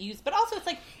used, but also it's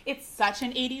like it's such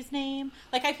an '80s name.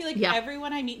 Like I feel like Yeah.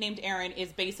 everyone I meet named Aaron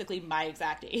is basically my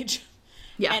exact age.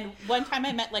 Yeah. And one time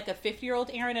I met like a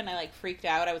 50-year-old Aaron, and I like freaked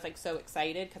out. I was like so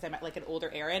excited because I met like an older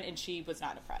Aaron, and she was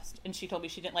not impressed. And she told me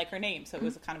she didn't like her name, so it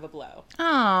was kind of a blow.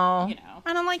 Oh, You know.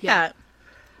 I don't like Yeah. that.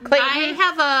 Clayton, I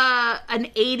have an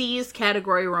 80s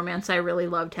category romance I really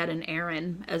loved, had an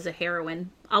Aaron as a heroine.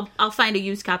 I'll find a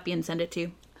used copy and send it to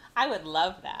you. I would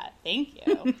love that. Thank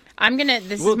you. I'm gonna.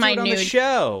 This We'll is do my it on new the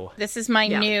show. This is my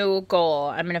Yeah. new goal.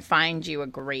 I'm gonna find you a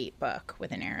great book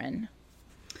with an Aaron.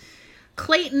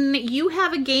 Clayton, you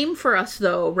have a game for us,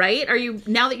 though, right? Are you,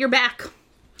 now that you're back?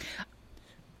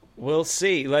 We'll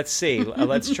see. Let's see.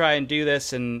 Let's try and do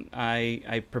this. And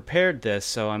I prepared this,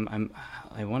 so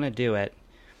I want to do it.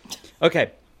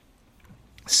 Okay.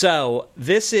 So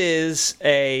this is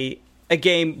a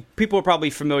game people are probably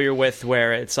familiar with,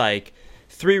 where it's like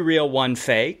 3 real, 1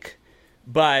 fake.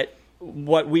 But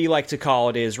what we like to call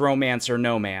it is romance or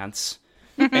no-mance.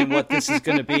 And what this is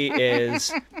going to be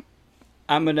is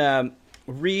I'm going to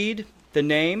read the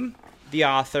name, the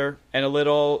author, and a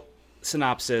little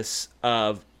synopsis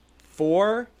of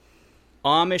 4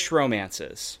 Amish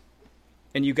romances.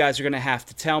 And you guys are going to have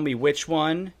to tell me which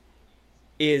one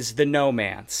is the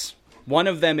no-mance. One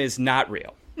of them is not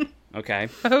real. Okay?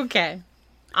 Okay,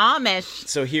 Amish.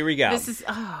 So here we go. This is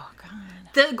God.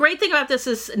 The great thing about this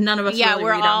is none of us really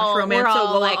we're read all- Amish romance, we're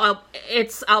all, so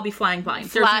like, I'll be flying blind.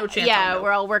 There's no chance. Yeah, I'll know.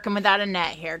 we're all working without a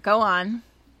net here. Go on.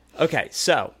 Okay,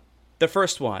 so the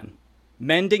first one,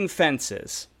 Mending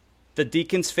Fences, The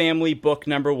Deacon's Family, book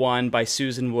number 1 by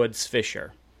Susan Woods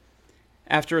Fisher.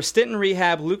 After a stint in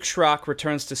rehab, Luke Schrock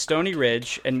returns to Stony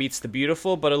Ridge and meets the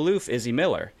beautiful but aloof Izzy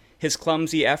Miller. His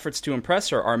clumsy efforts to impress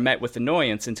her are met with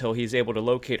annoyance until he's able to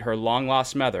locate her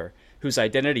long-lost mother, whose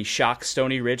identity shocks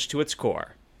Stony Ridge to its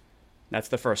core. That's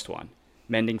the first one,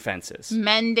 Mending Fences.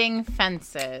 Mending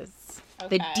Fences, the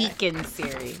Okay. Deacon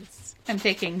series. I'm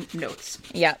taking notes.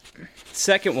 Yep.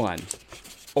 Second one,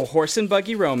 A Horse and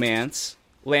Buggy Romance,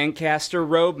 Lancaster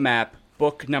Road Map,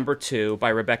 book number 2 by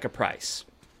Rebecca Price.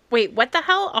 Wait, what the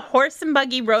hell? A horse and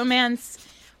buggy romance?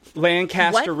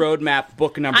 Lancaster What? Road Map,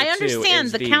 book number 2 I understand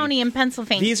is the county in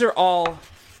Pennsylvania. These are all...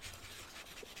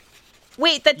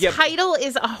 Wait, the Yep. title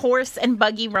is A Horse and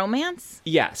Buggy Romance?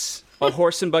 Yes, A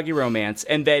Horse and Buggy Romance,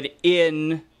 and then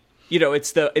in... You know,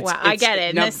 it's the... It's, Wow, I it's get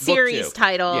it. And book the series 2.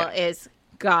 title Yeah. is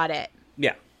Got It.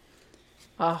 Yeah.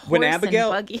 A Horse When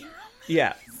Abigail- and Buggy.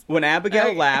 Yeah. When Abigail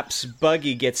Okay. Lapp's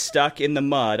buggy gets stuck in the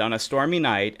mud on a stormy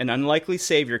night, an unlikely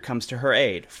savior comes to her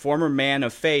aid, former man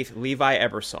of faith Levi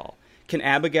Ebersol. Can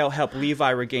Abigail help Levi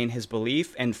regain his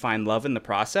belief and find love in the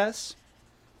process?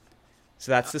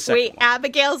 So that's the second Wait, one.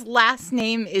 Abigail's last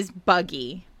name is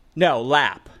Buggy. No,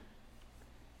 Lapp.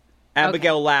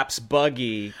 Abigail Lapp's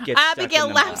buggy gets Abigail stuck in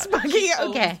the Lapp's mud. Buggy? Oh,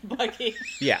 Okay. Buggy.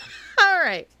 Yeah. All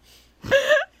right.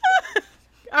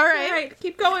 All All right. right,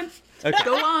 keep going. Okay.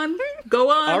 Go on. Go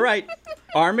on. All right.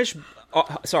 Amish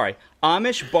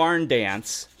Barn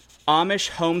Dance, Amish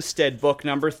Homestead Book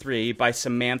Number 3 by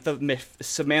Samantha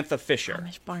Fisher.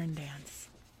 Amish barn dance.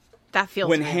 That feels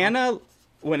When real.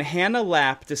 Hannah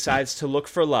Lapp decides to look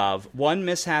for love, one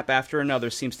mishap after another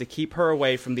seems to keep her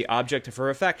away from the object of her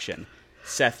affection,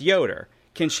 Seth Yoder.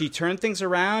 Can she turn things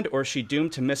around, or is she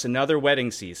doomed to miss another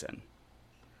wedding season?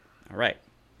 All right.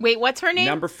 Wait, what's her name?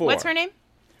 Number 4. What's her name?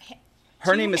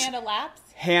 Her name is Hannah Laps?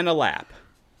 Hannah Lapp.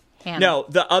 Hannah. No,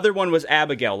 the other one was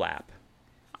Abigail Lapp.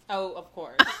 Oh, of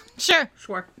course. Sure.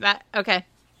 Sure. That okay.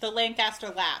 The Lancaster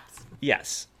Laps.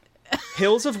 Yes.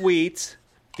 Hills of Wheat,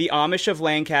 The Amish of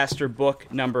Lancaster,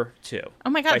 Book Number 2. Oh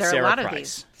my God, by there are Sarah a lot of Price.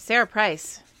 these. Sarah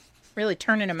Price, really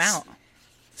turning them out.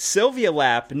 Sylvia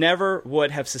Lapp never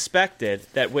would have suspected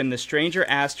that when the stranger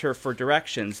asked her for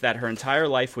directions that her entire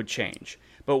life would change.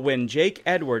 But when Jake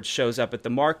Edwards shows up at the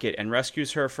market and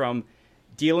rescues her from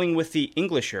dealing with the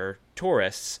Englisher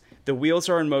tourists, the wheels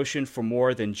are in motion for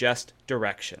more than just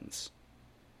directions.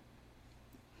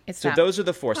 It's So that. those are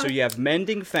the 4. So you have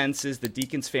Mending Fences, The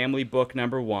Deacon's Family, Book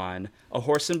Number 1, A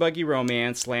Horse and Buggy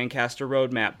Romance, Lancaster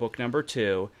Road Map, Book Number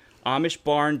 2, Amish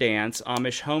Barn Dance,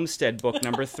 Amish Homestead, Book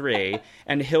Number 3,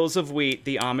 and Hills of Wheat,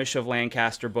 The Amish of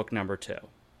Lancaster, Book Number 2.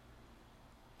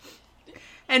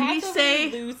 And we Pat's over say,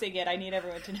 here losing it. I need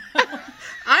everyone to know.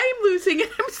 I'm losing it.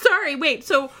 I'm sorry. Wait,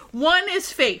 so one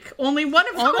is fake. Only one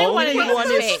of them. Only one Only of these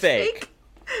one is is fake.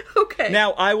 Okay.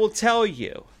 Now, I will tell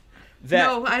you that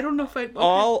no, I don't know if I. Okay.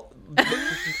 all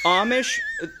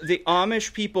the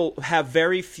Amish people have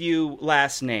very few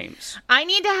last names. I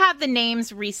need to have the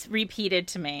names repeated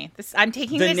to me. I'm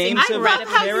taking The this names I of love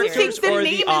how you characters think the or the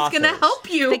name is going to authors?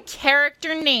 help you. The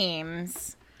character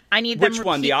names. I need Which them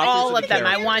one? The repeat authors all or of the them.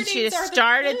 I characters? want you to Names are the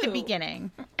start at the clue.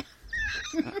 beginning.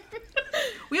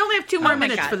 We only have 2 more Oh my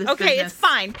minutes God. for this. Okay, business. it's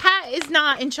fine. Pat is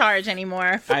not in charge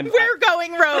anymore. I'm- We're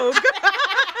going rogue.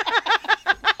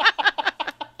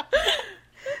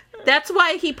 That's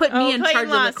why he put me in charge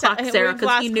of the clock, Sarah,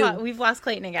 because he knew. We've lost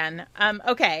Clayton again.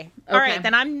 Okay. All right. Okay.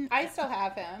 Then I still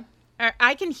have him.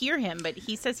 I can hear him, but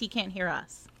he says he can't hear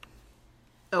us.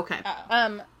 Okay.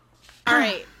 Oh. All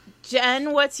right,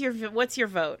 Jen. What's your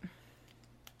vote?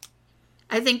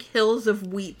 I think Hills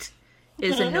of Wheat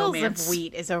is a no Hills man's. of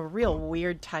Wheat is a real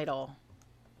weird title.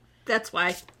 That's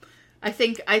why. I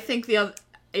think the other.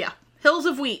 Yeah. Hills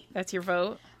of Wheat. That's your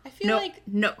vote? I feel No. like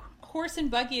No. Horse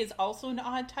and Buggy is also an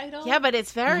odd title. Yeah, but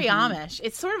it's very Amish.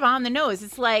 It's sort of on the nose.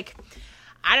 It's like,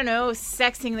 I don't know,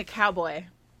 sexing the cowboy.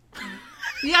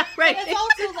 Yeah. Right. It's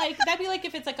also like, that'd be like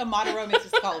if it's like a modern romance,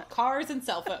 it's called Cars and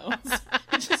Cell Phones.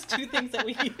 It's just 2 things that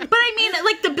we use. But I mean,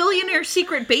 like the billionaire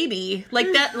secret baby, like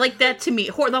that to me.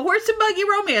 The horse and buggy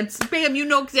romance. Bam, you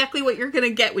know exactly what you're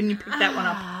gonna get when you pick that one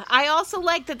up. I also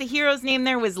like that the hero's name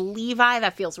there was Levi.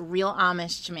 That feels real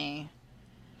Amish to me.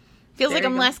 Feels There like you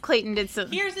go. unless Clayton did some.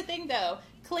 Here's the thing, though.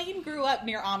 Clayton grew up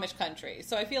near Amish country,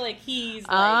 so I feel like he's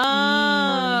like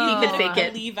Oh. He could fake a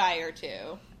it. Levi or 2.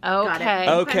 Okay.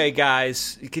 Okay,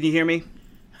 guys, can you hear me?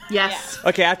 Yes.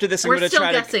 Okay, after this, We're I'm still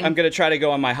gonna guessing. try to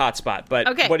go on my hotspot. But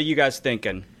Okay. what are you guys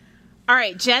thinking? All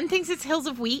right. Jen thinks it's Hills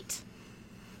of Wheat.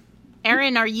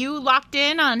 Erin, are you locked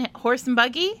in on Horse and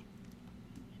Buggy?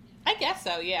 I guess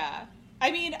so, yeah.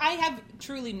 I mean, I have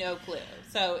truly no clue,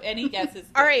 so any guess is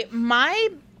All right.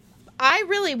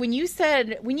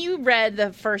 When you read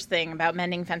the first thing about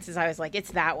mending fences, I was like,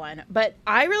 it's that one. But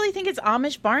I really think it's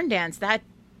Amish Barn Dance. That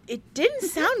it didn't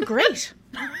sound great.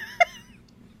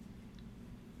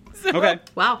 Okay,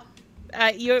 Wow.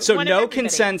 so one of no everybody.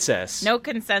 consensus. No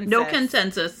consensus. No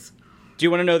consensus. Do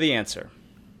you want to know the answer?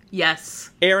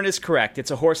 Yes. Aaron is correct.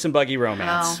 It's a horse and buggy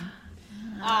romance.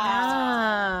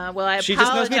 Oh. Well, I She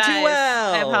just knows apologize. me too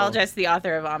well. I apologize to the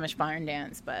author of Amish Barn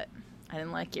Dance, but I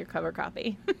didn't like your cover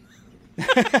copy.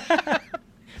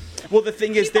 Well, the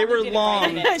thing is, they probably were didn't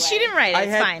write long. it. She didn't write it. I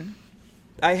It's had- fine.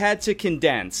 I had to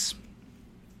condense.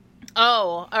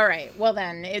 Oh, all right. Well,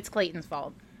 then it's Clayton's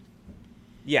fault.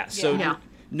 Yeah. So Yeah.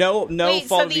 no Wait,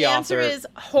 fault so of the the answer author. is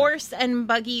Horse and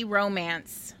Buggy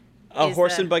Romance. A is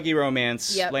horse the- and buggy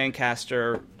romance. Yep.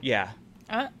 Lancaster. Yeah.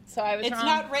 So I was It's wrong.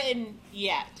 not written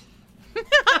yet.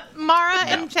 Mara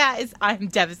No. in chat is. I'm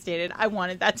devastated. I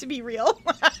wanted that to be real.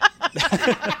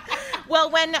 Well,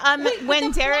 when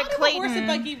The Derek plot of a Horse and Clayton.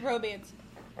 Buggy romance.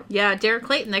 Yeah, Derek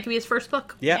Clayton. That could be his first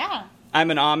book. Yep. Yeah. I'm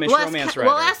an Amish romance writer.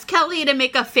 We'll ask Kelly to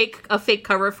make a fake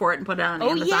cover for it and put it on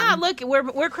Oh Amazon. yeah, look,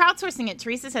 we're crowdsourcing it.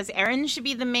 Teresa says Erin should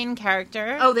be the main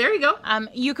character. Oh, there you go.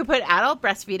 You could put adult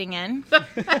breastfeeding in. Does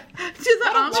the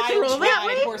Amish Wide roll that tried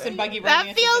way? Horse and Buggy romance. That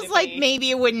is feels gonna like be. maybe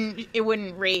it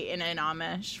wouldn't rate in an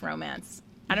Amish romance.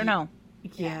 I don't know.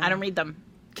 Yeah. I don't read them.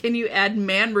 can you add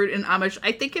man root in Amish?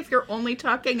 I think if you're only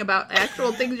talking about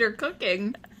actual things you're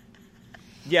cooking.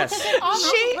 Yes.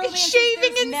 Shaving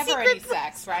there's in never secret any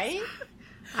sex, right?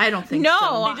 I don't think No,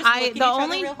 so. They just look at each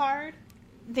other real hard.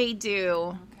 They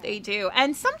do. They do.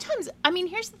 And sometimes, I mean,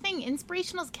 here's the thing.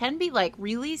 Inspirationals can be, like,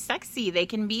 really sexy. They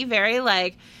can be very,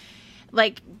 like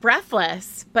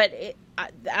breathless. But,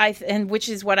 and which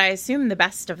is what I assume the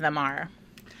best of them are.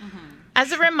 Mm-hmm.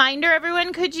 As a reminder,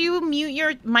 everyone, could you mute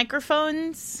your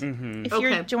microphones if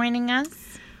you're joining us?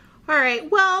 All right.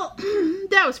 Well,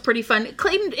 that was pretty fun.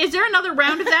 Clayton, is there another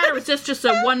round of that, or was this just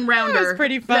a one-rounder? That was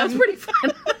pretty fun. That was pretty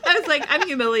fun. I was like, I'm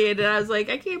humiliated. I was like,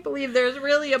 I can't believe there's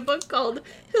really a book called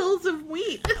Hills of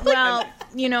Wheat. Well,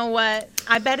 you know what?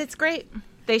 I bet it's great.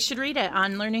 They should read it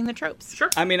on Learning the Tropes. Sure.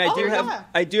 I mean, I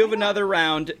do have another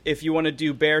round if you want to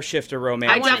do Bear Shifter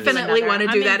romance. I definitely want to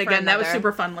do that for again. That was another.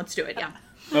 super fun. Let's do it. Yeah.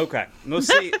 Okay. We'll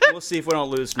see. We'll see if we don't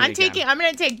lose me again. I'm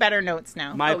going to take better notes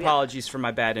now. My apologies for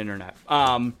my bad internet.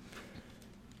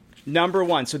 Number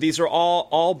 1. So these are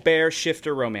all Bear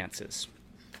Shifter romances.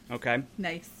 Okay.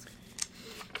 Nice.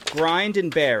 Grind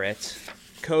and Bear It,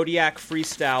 Kodiak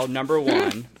Freestyle number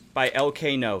 1 by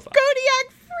L.K. Nova.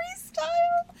 Kodiak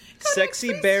Freestyle!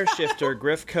 Sexy bear shifter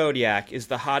Griff Kodiak is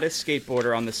the hottest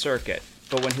skateboarder on the circuit,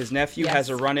 but when his nephew has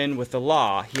a run-in with the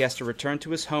law, he has to return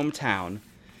to his hometown.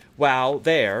 While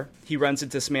there, he runs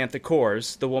into Samantha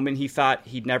Coors, the woman he thought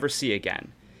he'd never see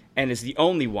again, and is the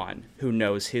only one who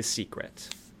knows his secret.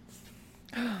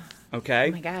 Okay?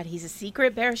 Oh my god, he's a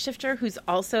secret bear shifter who's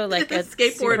also like a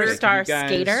Skateboarder. superstar You guys-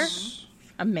 skater.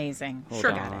 Amazing. Hold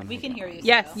Sure. on. We can hear you.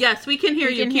 Yes. still. Yes, we can hear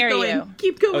you. can Keep hear going. you.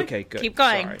 Keep going. Okay, good. Keep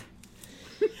going. Sorry.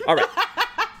 All right.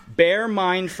 Bear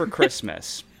Mind for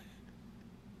Christmas.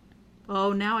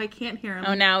 Oh, now I can't hear him.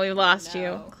 Oh, now we lost No.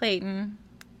 you, Clayton.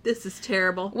 This is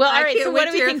terrible. Well, all I right, can't so wait what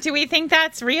do to we hear- think? Do we think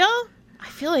that's real? I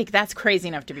feel like that's crazy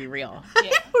enough to be real.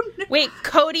 Yeah. Wait,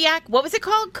 Kodiak, what was it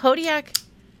called? Kodiak?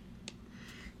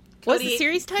 What was the Cody-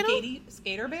 series title?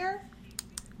 Skater Bear?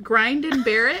 Grind and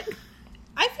bear it?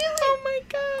 I feel like Oh my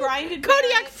god. Grind and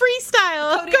Kodiak Bear It.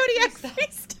 Freestyle. Kodiak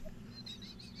Freestyle.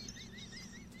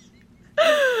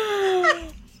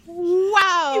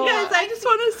 Wow. You guys, I just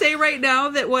want to say right now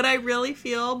that what I really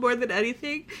feel more than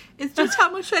anything is just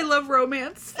how much I love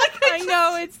romance. Like, I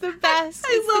know, it's the best. I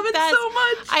It's the love it best. so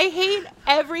much. I hate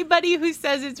everybody who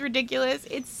says it's ridiculous.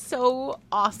 It's so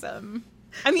awesome.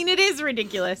 I mean, it is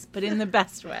ridiculous, but in the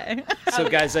best way. So,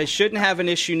 guys, I shouldn't have an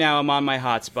issue now. I'm on my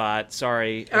hotspot.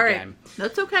 Sorry All right. again.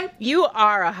 That's okay. You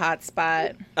are a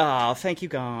hotspot. Oh, thank you,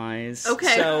 guys.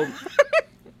 Okay.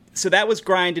 So that was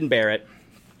Grind and Bear It.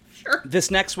 Sure. This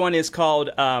next one is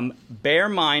called Bear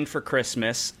Mind for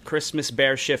Christmas, Christmas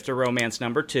Bear Shifter Romance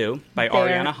number 2 by Bear-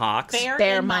 Ariana Hawks.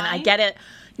 Bear in mine. I mind? get it.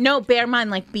 No, bear mine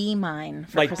like be mine.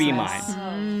 For Like Be Christmas.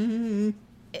 Mine.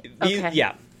 Okay.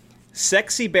 Yeah.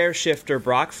 Sexy bear shifter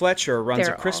Brock Fletcher runs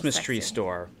They're a all Christmas sexy. tree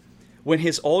store. When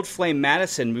his old flame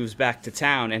Madison moves back to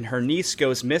town and her niece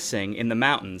goes missing in the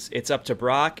mountains, it's up to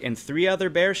Brock and 3 other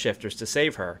bear shifters to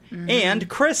save her. Mm-hmm. And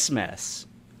Christmas.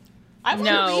 I want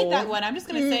No. to read that one. I'm just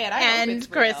going to say it. I hope And it's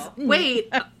Chris, real. Wait.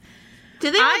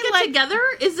 Did they all I get like- together?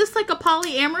 Is this like a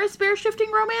polyamorous bear shifting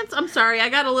romance? I'm sorry, I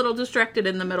got a little distracted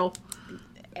in the middle.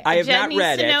 I have Jen not needs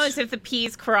read to it. know is if the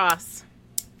P's cross.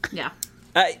 Yeah.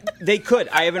 They could.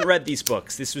 I haven't read these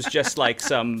books. This was just like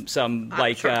some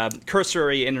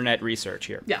cursory internet research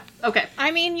here. Yeah. Okay.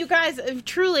 I mean, you guys,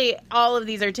 truly, all of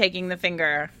these are taking the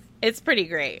finger. It's pretty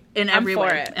great. In I'm every for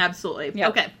way. it. Absolutely. Yep.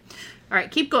 Okay. All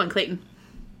right, keep going, Clayton.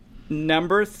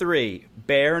 Number 3,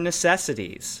 Bear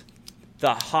Necessities.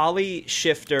 The Holly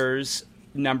Shifters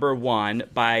number 1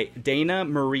 by Dana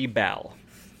Marie Bell.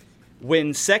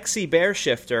 When sexy bear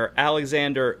shifter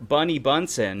Alexander Bunny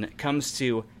Bunsen comes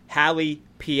to Halley,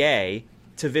 PA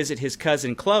to visit his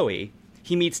cousin Chloe,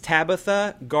 he meets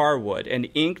Tabitha Garwood, an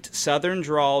inked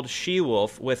southern-drawled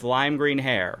she-wolf with lime green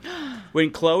hair.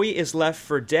 When Chloe is left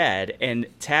for dead and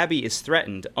Tabby is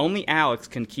threatened, only Alex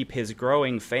can keep his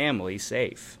growing family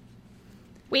safe.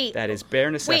 Wait, That is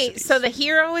Bear Necessities. wait. So the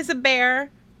hero is a bear,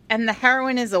 and the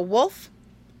heroine is a wolf.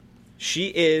 She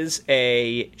is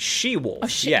a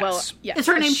she-wolf. Yes. Well, yes. Is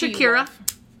her a name she-wolf.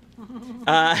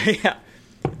 Shakira? Yeah.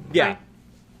 Yeah.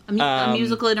 A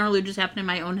musical interlude just happened in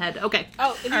my own head. Okay.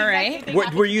 Oh, is the All exact right. same thing Were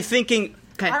happening? you thinking?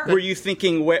 Okay. Our- Were you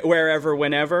thinking wherever,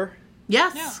 whenever?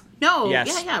 Yes. No.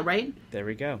 Yes. Yeah, right? There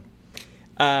we go.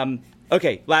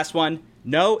 Okay, last one.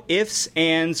 No ifs,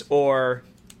 ands, or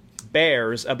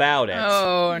bears about it.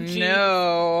 Oh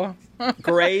no.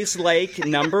 Gray's Lake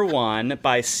number 1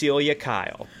 by Celia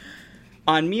Kyle.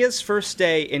 On Mia's first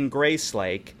day in Grace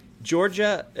Lake,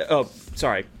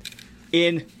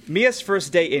 In Mia's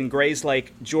first day in Grays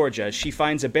Lake, Georgia, she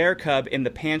finds a bear cub in the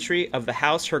pantry of the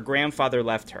house her grandfather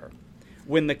left her.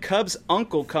 When the cub's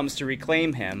uncle comes to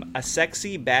reclaim him, a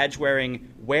sexy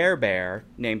badge-wearing werebear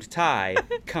named Ty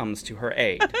comes to her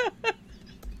aid.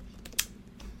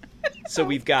 So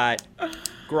we've got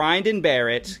Grind and Bear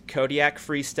It, Kodiak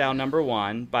Freestyle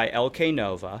 #1 by LK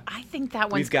Nova. I think that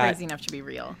one's crazy enough to be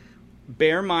real.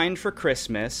 Bear Mind for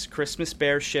Christmas, Christmas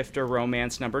Bear Shifter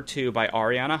Romance #2 by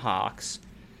Ariana Hawks.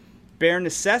 Bear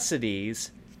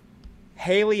Necessities,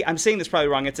 Haley, I'm saying this probably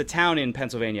wrong, it's a town in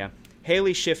Pennsylvania.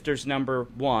 Haley Shifters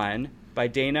 #1 by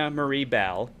Dana Marie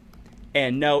Bell.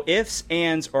 And No Ifs,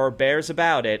 Ands, or Bears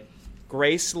About It,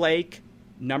 Grace Lake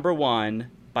 #1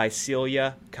 by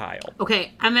Celia Kyle.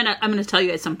 Okay, I'm gonna tell you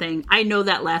guys something. I know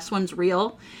that last one's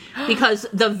real because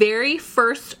the very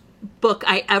first book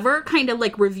I ever kind of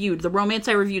like reviewed, the romance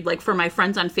I reviewed like for my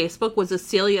friends on Facebook, was a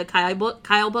Celia Kyle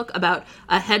book about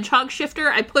a hedgehog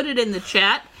shifter. I put it in the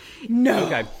chat. No.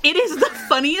 Okay. It is the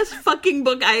funniest fucking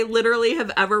book I literally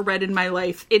have ever read in my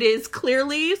life. It is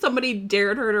clearly somebody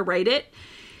dared her to write it,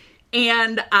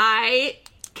 and I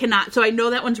cannot. So I know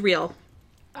that one's real.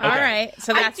 All right,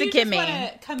 so that's a gimme. I just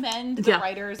want to commend the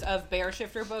writers of Bear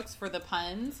Shifter books for the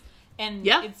puns, and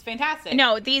it's fantastic.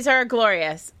 No, these are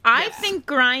glorious. I think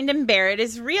Grind and Bear It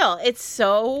is real. It's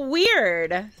so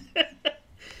weird.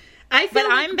 But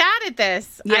I'm bad at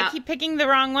this. Yeah. I keep picking the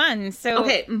wrong one. So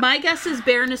okay, my guess is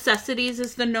Bare Necessities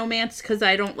is the nomance because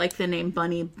I don't like the name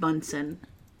Bunny Bunsen.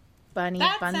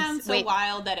 That sounds so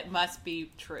wild that it must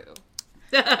be true.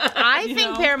 I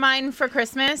think Bear Mine for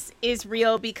Christmas is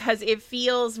real because it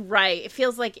feels right. It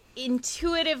feels like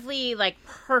intuitively like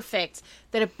perfect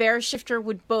that a bear shifter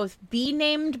would both be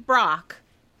named Brock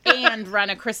and run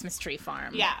a Christmas tree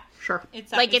farm. Yeah, sure.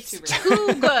 It's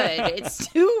too good. It's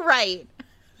too right.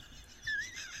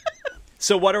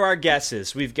 So what are our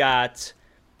guesses? We've got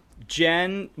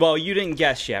Jen. Well, you didn't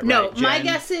guess yet, right? No, Jen, my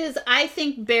guess is I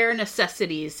think Bare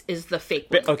Necessities is the fake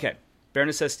one. Okay, Bare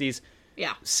Necessities.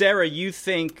 Yeah. Sarah, you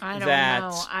think I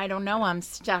don't know. I'm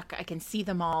stuck. I can see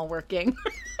them all working.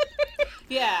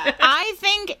 Yeah. I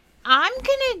think I'm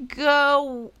gonna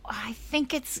go. I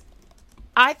think it's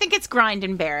Grind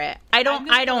and Bear It. I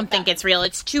don't think it's real.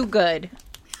 It's too good.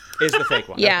 Is the fake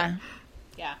one? Yeah. Okay.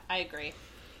 Yeah, I agree.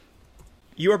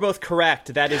 You are both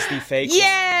correct. That is the fake one.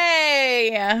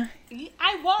 Yay!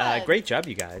 I won. Great job,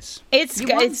 you guys. It's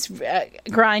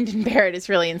Grind and Bear It is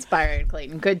really inspired,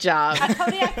 Clayton. Good job. A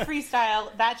Kodiak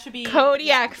Freestyle, that should be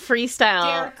Kodiak Freestyle.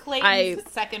 Derek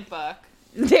Clayton's second book.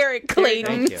 Derek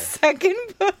Clayton's second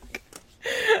book.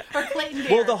 For Clayton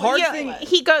Derek. Well, the hard thing...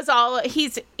 He goes all...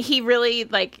 He really,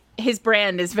 like, his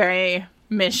brand is very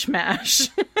mishmash.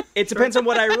 It depends on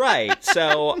what I write.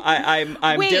 So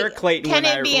I'm Wait, Derek Clayton when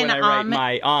I write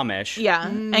my Amish. Yeah,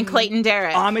 and Clayton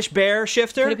Derek. Amish bear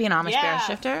shifter? Could it be an Amish bear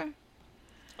shifter?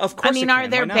 Of course. I mean, are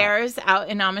there bears out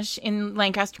in Amish in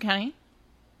Lancaster County?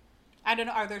 I don't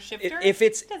know. Are there shifters? If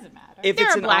it's, it doesn't matter. If there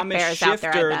it's are an black Amish bears shifter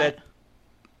out there, I bet.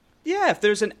 if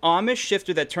there's an Amish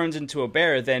shifter that turns into a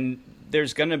bear, then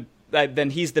there's gonna then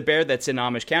he's the bear that's in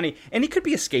Amish County, and he could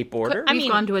be a skateboarder. We've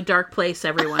gone to a dark place,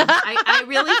 everyone. I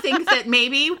really think that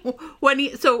maybe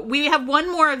so we have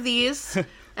one more of these,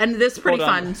 and this is pretty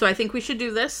fun. So I think we should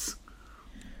do this.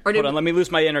 Hold on, let me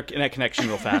lose my internet connection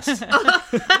real fast.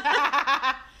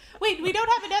 Wait, we don't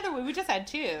have another one. We just had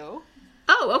two.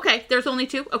 Oh, okay. There's only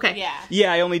two? Okay. Yeah.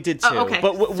 Yeah, I only did two. Oh, okay.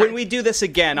 But when we do this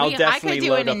again, I'll definitely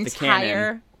load up the canon. I could do an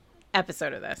entire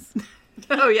episode of this.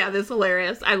 Oh, yeah. This is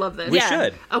hilarious. I love this. We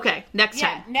should. Okay. Next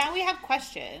time. Now we have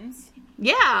questions.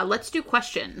 Yeah, let's do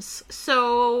questions.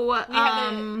 So, we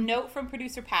have a note from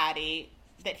producer Patty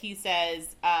that he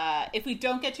says, if we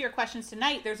don't get to your questions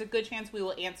tonight, there's a good chance we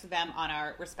will answer them on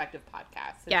our respective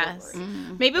podcasts. So yes.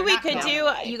 Mm-hmm. Maybe we could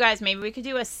do, you guys, maybe we could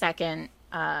do a second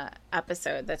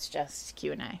episode that's just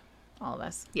Q&A. All of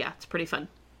us. Yeah, it's pretty fun.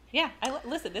 Yeah.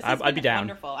 Listen, this I'd be down.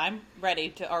 Wonderful. I'm ready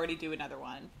to already do another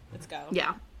one. Let's go.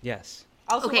 Yeah. Yes.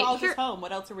 Also, we're all just home.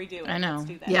 What else are we doing? I know. Let's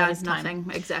do that. Yeah, it's nothing.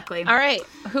 Exactly. All right.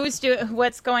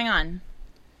 What's going on?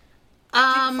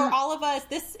 For all of us,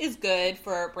 this is good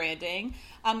for branding.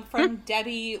 From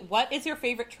Debbie, what is your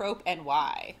favorite trope and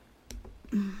why?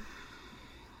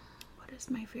 What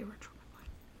is my favorite trope?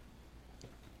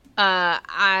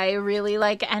 I really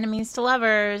like enemies to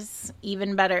lovers.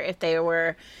 Even better if they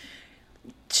were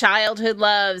childhood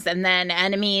loves and then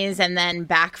enemies and then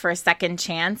back for a second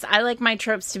chance. I like my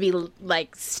tropes to be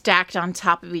like stacked on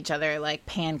top of each other like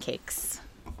pancakes.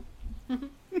 And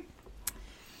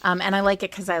I like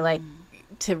it because I like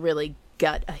to really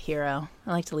gut a hero.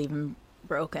 I like to leave him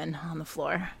broken on the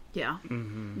floor. Yeah.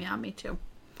 Mm-hmm. Yeah, me too.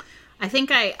 I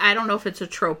think I don't know if it's a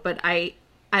trope, but I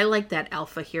I like that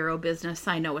alpha hero business.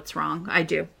 I know it's wrong. I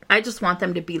do. I just want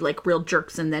them to be like real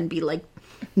jerks and then be like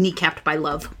kneecapped by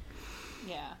love.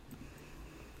 Yeah.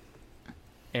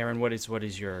 Aaron, what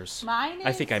is yours? Mine is...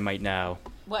 I think I might know.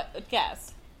 What?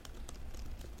 Guess.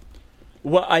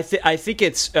 Well, I think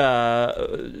it's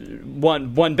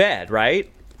one bed, right?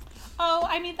 Oh,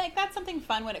 I mean, like, that's something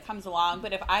fun when it comes along,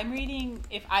 but if I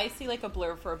see, like, a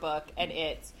blurb for a book and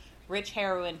it's rich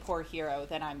heroine, poor hero,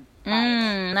 then I'm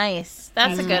buying it. Nice.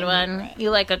 That's a good one.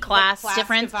 You like a class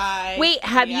difference. divide. Wait,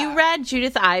 have you read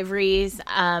Judith Ivory's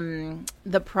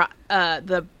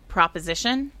The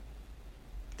Proposition?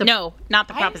 No, not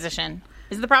The Proposition.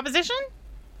 Is it The Proposition?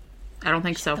 I don't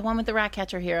think so. The one with the rat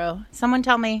catcher hero. Someone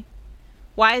tell me.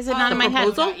 Why is it not in my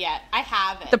head? Not yet. I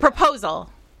haven't. The Proposal.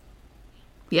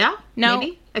 Yeah? No.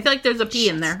 Maybe? I feel like there's a P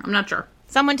in there. I'm not sure.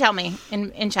 Someone tell me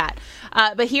in chat.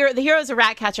 But here, the hero is a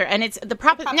rat catcher, and it's the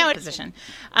proposition.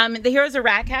 The hero is a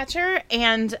rat catcher,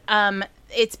 and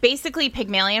it's basically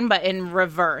Pygmalion, but in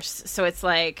reverse. So it's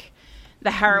like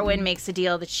the heroine makes a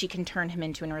deal that she can turn him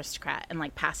into an aristocrat and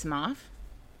like pass him off.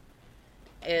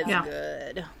 It's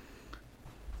good.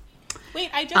 Wait,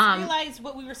 I just realized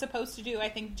what we were supposed to do. I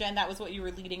think, Jen, that was what you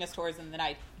were leading us towards, and then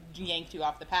I yanked you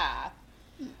off the path.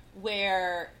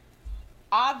 Where,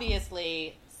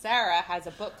 obviously, Sarah has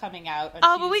a book coming out on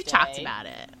Tuesday. But we've talked about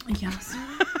it. Yes.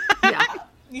 Yeah.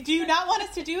 Do you not want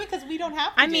us to do it? Because we don't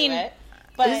have to do it.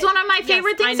 But this is one of my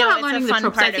favorite things about learning the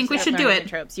tropes. I think we should do it.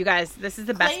 Tropes. You guys, this is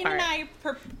the best part.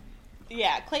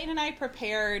 Clayton and I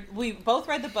prepared. We both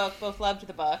read the book, both loved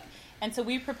the book. And so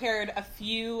we prepared a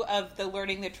few of the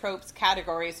Learning the Tropes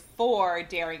categories for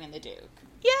Daring and the Duke.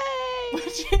 Yay!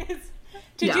 Which is,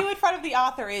 do in front of the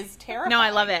author is terrifying. No, I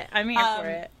love it. I'm here for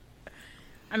it.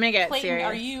 I'm going to get Clayton,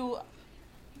 serious.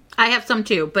 I have some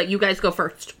too, but you guys go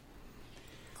first.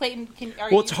 Clayton,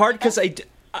 it's hard because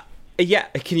yeah,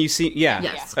 can you see? Yeah.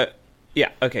 Yes. Yeah,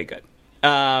 okay, good.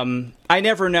 I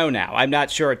never know now. I'm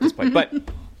not sure at this point. But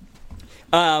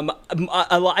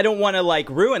I don't want to,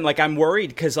 like, ruin, like, I'm worried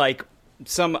because, like,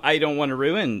 I don't want to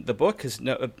ruin the book because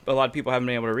a lot of people haven't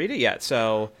been able to read it yet,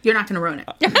 so... You're not going to ruin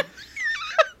it.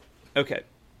 Okay.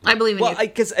 I believe in you. Well,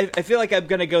 because I feel like I'm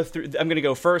going to go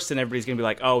first and everybody's going to be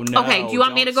like, oh, no. Okay, do you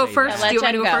want me to go first? Do you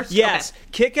want me to go first? Yes. Okay.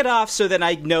 Kick it off so that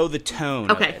I know the tone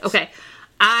of it. Okay.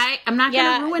 I'm not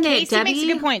going to ruin it, Debbie. Casey makes a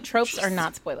good point. Tropes are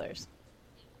not spoilers.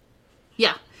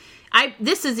 Yeah.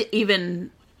 This is even...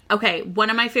 Okay,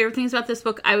 one of my favorite things about this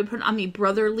book, I would put on the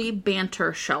brotherly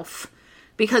banter shelf.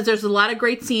 Because there's a lot of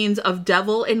great scenes of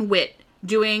Devil and Wit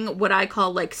doing what I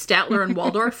call, like, Statler and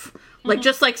Waldorf. Like,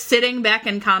 just, like, sitting back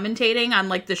and commentating on,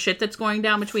 like, the shit that's going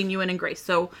down between Ewan and Grace.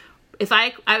 So, if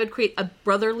I would create a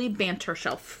brotherly banter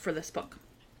shelf for this book.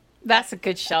 That's a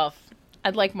good shelf.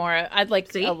 I'd like more. I'd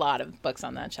like a lot of books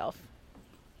on that shelf.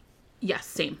 Yes,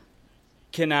 same.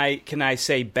 Can I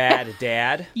say bad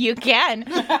dad? You can.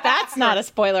 That's not a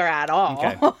spoiler at all.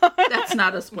 Okay. That's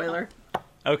not a spoiler.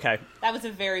 Okay. That was a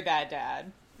very bad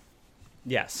dad.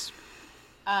 Yes.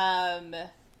 Aaron,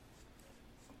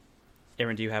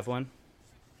 do you have one?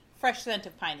 Fresh Scent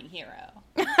of Pining Hero.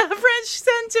 Fresh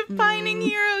Scent of Pining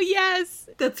Hero, yes.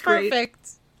 That's great.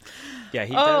 Perfect. Yeah,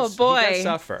 he does. Oh, boy. He does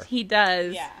suffer. He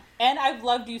does. Yeah. And I've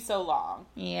Loved You So Long.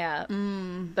 Yeah.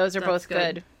 Those are both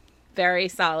good. Very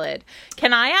solid.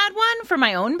 Can I add one for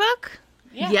my own book?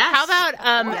 Yeah. Yes. How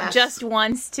about just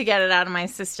once to get it out of my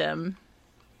system?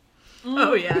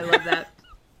 Oh, yeah, I love that.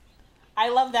 I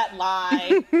love that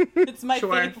lie. It's my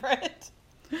favorite.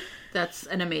 That's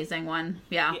an amazing one.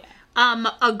 Yeah.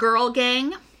 A Girl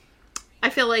Gang. I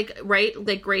feel like, right,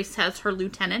 like Grace has her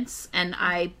lieutenants, and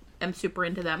I am super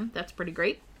into them. That's pretty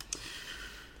great.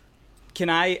 Can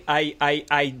I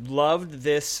loved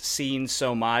this scene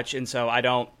so much, and so I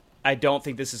don't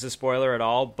think this is a spoiler at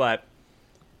all, but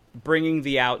bringing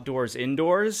the outdoors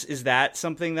indoors, is that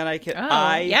something that I can...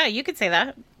 yeah, you could say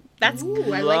that. That's I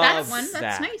like that one.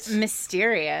 That's nice.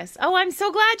 Mysterious. Oh, I'm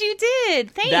so glad you did.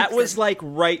 Thanks. That was, like,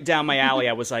 right down my alley.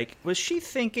 I was like, was she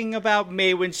thinking about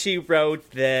me when she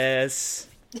wrote this?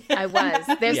 I was.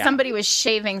 There's somebody was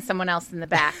shaving someone else in the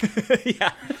back.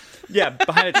 Yeah,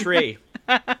 behind a tree.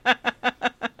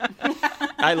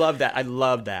 I love that.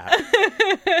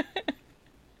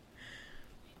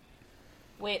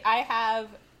 Wait, I have...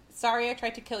 Sorry I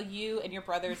tried to kill you and your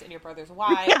brother's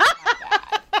wives.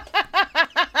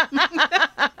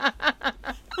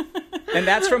 And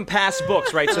that's from past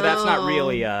books, right? So that's not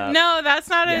really No, that's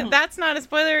not a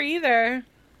spoiler either.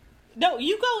 No,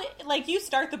 you go, like, you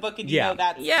start the book and you know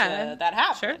that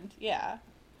happened. Sure. Yeah.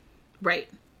 Right.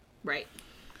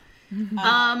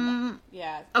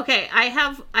 Yeah. Okay, I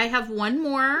have one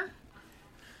more.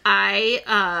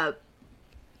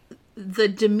 the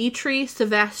Dmitry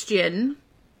Sebastian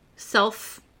I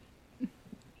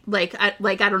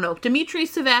don't know, Dmitry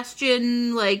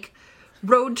Sebastian, like,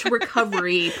 road to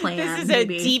recovery plan. This is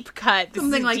maybe. a deep cut. This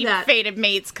Something is a like deep that. Fated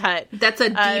Mates cut. That's a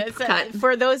deep cut.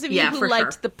 For those of you who for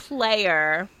liked sure. the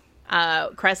player,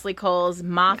 Cressley Cole's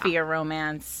Mafia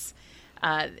romance,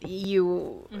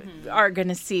 you are going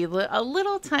to see a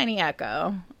little tiny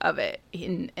echo of it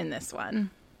in this one.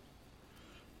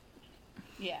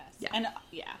 Yes. Yeah.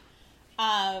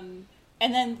 And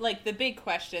and then, like, the big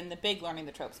question, the big learning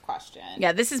the tropes question.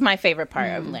 Yeah, this is my favorite part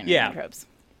of learning the tropes.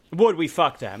 Would we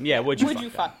fuck them? Yeah, would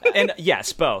you fuck them? And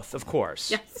yes, both, of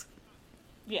course. Yes.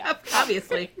 Yeah.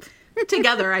 Obviously.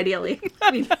 Together, ideally.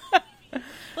 I mean,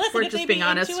 Listen, we're if just they'd being be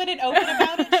honest. into it and open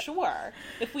about it, sure.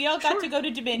 If we all got to go to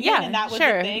Dominion and that was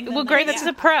sure. a thing, then Well, great, that's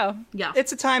a pro. yeah.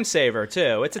 It's a time saver,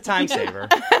 too. It's a time saver.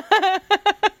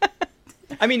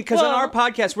 I mean, because on our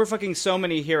podcast, we're fucking so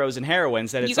many heroes and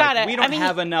heroines that it's like we don't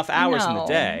have enough hours in the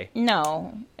day.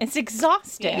 No. It's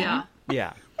exhausting. Yeah.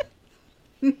 Yeah.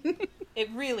 It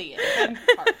really is.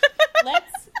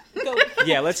 Let's go.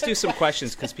 Yeah, let's do some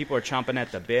questions because people are chomping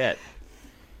at the bit.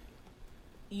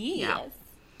 Yes.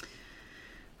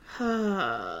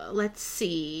 Let's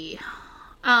see.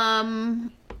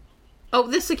 Oh,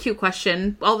 this is a cute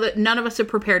question. None of us have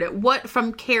prepared it.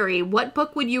 From Carrie, what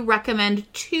book would you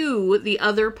recommend to the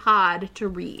other pod to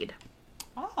read?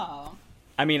 Oh.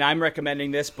 I mean, I'm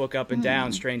recommending this book up and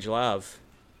down, Strange Love.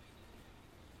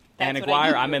 Anna That's what I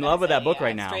Guire, knew you I'm were in gonna love with say, that book yeah,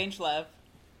 right now. Strange Love.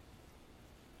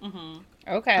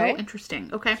 Okay. Oh,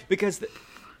 interesting. Okay. Because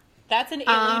That's an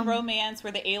alien romance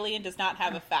where the alien does not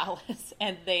have a phallus,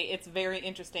 and it's very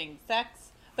interesting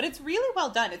sex, but it's really well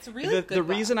done. It's a really good. the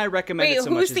reason I recommend Wait, it so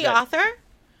much who's is the that author?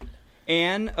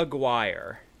 Anne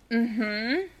Aguirre.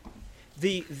 Mm-hmm.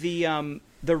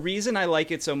 The reason I like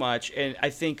it so much, and I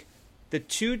think the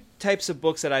two types of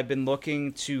books that I've been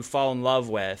looking to fall in love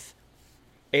with,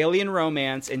 alien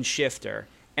romance and shifter,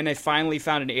 and I finally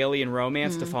found an alien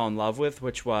romance to fall in love with,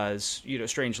 which was,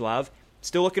 Strange Love.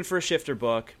 Still looking for a shifter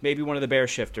book, maybe one of the Bear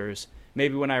Shifters.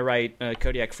 Maybe when I write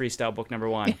Kodiak Freestyle book number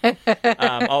 1,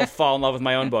 I'll fall in love with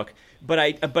my own book. But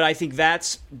I think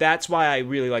that's why I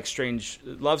really like Strange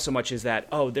Love so much, is that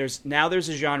there's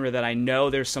a genre that I know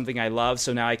there's something I love,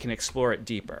 so now I can explore it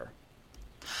deeper.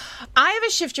 I have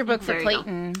a shifter book for There you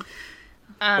Clayton.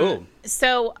 Ooh.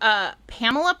 So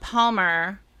Pamela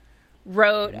Palmer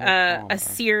wrote a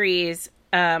series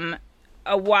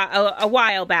a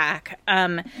while back,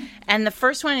 and the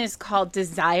first one is called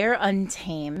Desire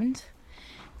Untamed.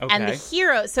 Okay. And the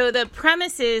hero, so the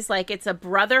premise is like it's a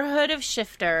brotherhood of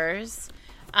shifters,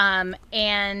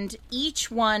 and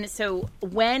each one, so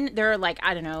when there are like,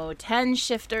 I don't know, 10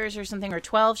 shifters or something, or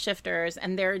 12 shifters,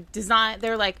 and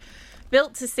they're like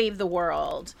built to save the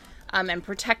world and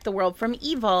protect the world from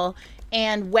evil.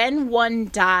 And when one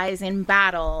dies in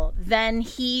battle, then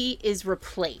he is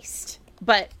replaced.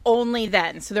 But only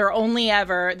then. So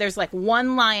there's like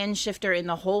one lion shifter in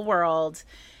the whole world.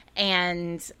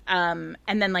 And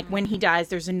then like when he dies,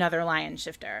 there's another lion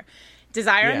shifter.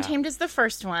 Desire Untamed is the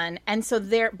first one. And so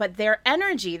their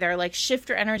energy, their like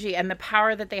shifter energy and the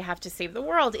power that they have to save the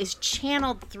world is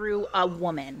channeled through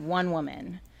one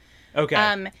woman.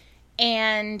 Okay.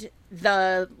 And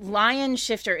the lion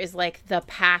shifter is like the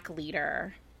pack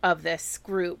leader of this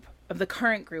group, of the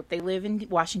current group. They live in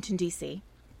Washington, D.C.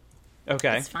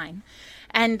 Okay. It's fine.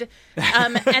 And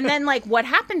then like what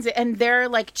happens, and their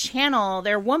like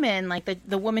their woman, like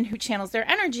the woman who channels their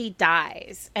energy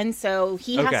dies. And so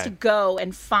he has to go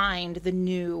and find the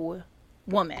new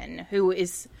woman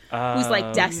who's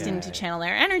like destined to channel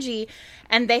their energy.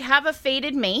 And they have a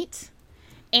fated mate,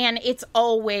 and it's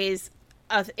always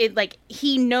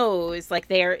he knows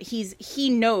he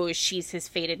knows she's his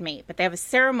fated mate, but they have a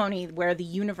ceremony where the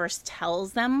universe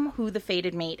tells them who the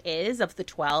fated mate is of the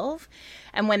 12.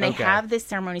 And when they have this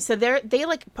ceremony, so they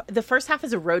like the first half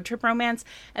is a road trip romance,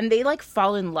 and they like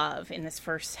fall in love in this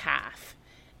first half.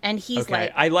 And he's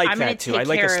like, I like I'm that gonna too. take I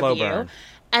like a care slow of you. burn.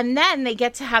 And then they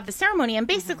get to have the ceremony, and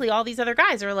basically all these other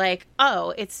guys are like,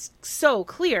 oh, it's so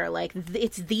clear, like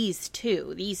it's these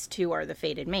two. These two are the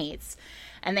fated mates.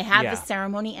 And they have the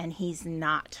ceremony, and he's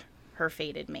not her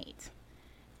fated mate.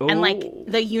 Ooh. And like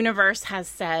the universe has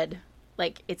said,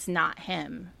 like it's not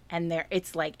him, and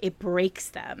it's like it breaks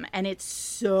them, and it's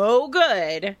so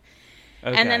good. Okay.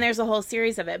 And then there's a whole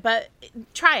series of it, but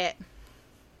try it.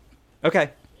 Okay,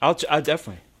 I'll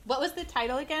definitely. What was the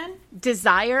title again?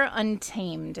 Desire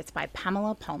Untamed. It's by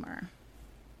Pamela Palmer.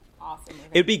 Awesome.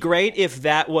 It'd be great if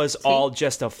that was all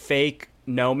just a fake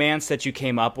nomance that you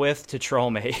came up with to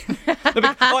troll me. I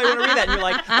want to read that. And you're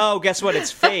like, oh, guess what?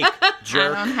 It's fake,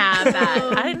 jerk. I don't have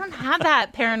that. I don't have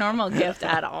that paranormal gift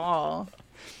at all.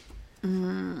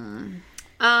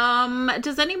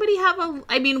 Does anybody have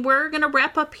I mean, we're going to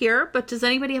wrap up here, but does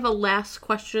anybody have a last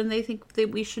question they think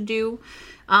that we should do?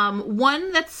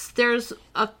 One there's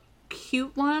a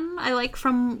cute one I like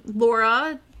from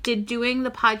Laura. Did doing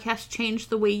the podcast change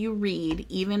the way you read,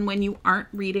 even when you aren't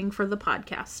reading for the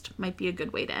podcast? Might be a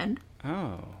good way to end.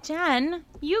 Oh. Jen,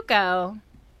 you go.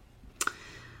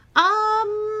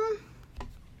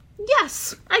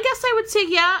 Yes. I guess I would say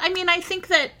yeah. I mean, I think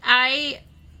that I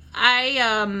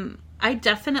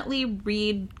definitely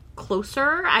read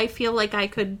closer. I feel like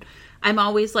I'm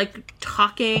always like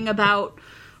talking about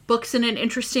books in an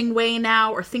interesting way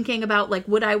now, or thinking about like,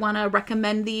 would I want to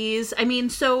recommend these? I mean,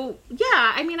 so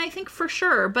yeah, I mean, I think for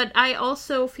sure, but I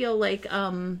also feel like,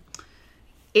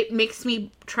 it makes me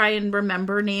try and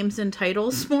remember names and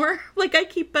titles more. Like I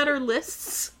keep better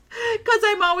lists because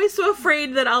I'm always so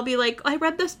afraid that I'll be like, I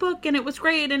read this book and it was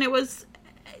great. And it was,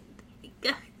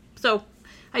 so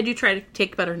I do try to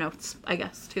take better notes, I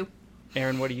guess, too.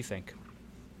 Erin, what do you think?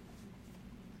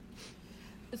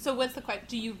 So what's the question?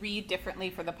 Do you read differently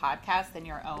for the podcast than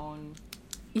your own?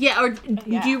 Yeah, or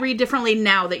do you read differently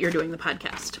now that you're doing the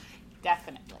podcast?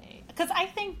 Definitely. Because I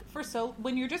think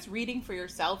when you're just reading for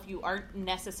yourself, you aren't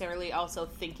necessarily also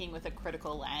thinking with a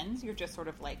critical lens. You're just sort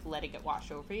of like letting it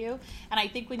wash over you. And I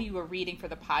think when you were reading for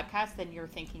the podcast, then you're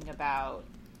thinking about,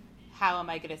 how am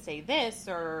I going to say this?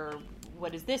 Or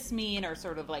what does this mean? Or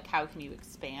sort of like, how can you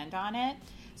expand on it?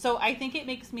 So I think it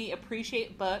makes me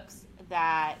appreciate books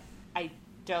that I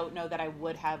don't know that I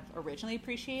would have originally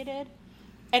appreciated.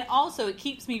 And also it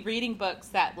keeps me reading books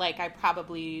that like I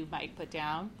probably might put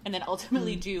down and then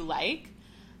ultimately do like.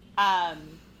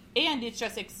 And it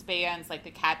just expands like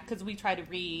because we try to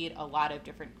read a lot of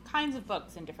different kinds of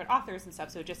books and different authors and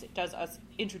stuff. So it does us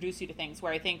introduce you to things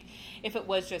where I think if it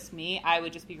was just me, I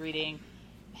would just be reading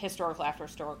historical after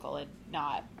historical and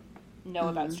not know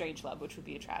about Strangelove, which would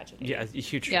be a tragedy. Yeah, a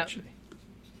huge tragedy. Yep.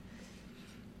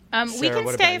 Sarah, we can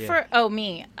what stay about for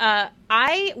me.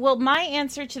 My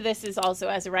answer to this is also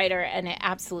as a writer, and it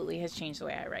absolutely has changed the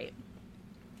way I write.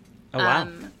 Oh wow.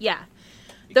 Yeah.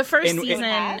 The first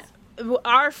season,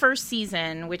 our first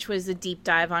season, which was a deep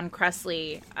dive on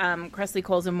Cressley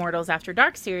Cole's Immortals After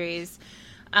Dark series,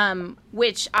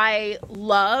 which I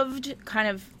loved kind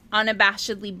of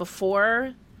unabashedly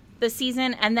before the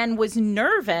season, and then was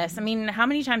nervous. I mean, how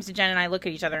many times did Jen and I look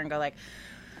at each other and go like,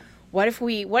 what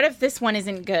if this one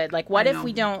isn't good? Like, what if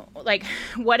we don't, like,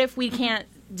 what if we can't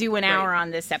do an hour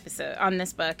on this episode, on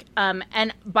this book?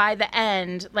 And by the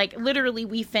end, like, literally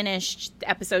we finished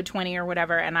episode 20 or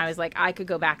whatever, and I was like, I could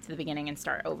go back to the beginning and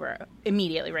start over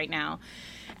immediately right now.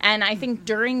 And I think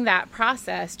during that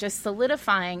process, just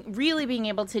solidifying, really being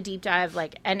able to deep dive,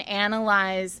 like, and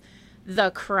analyze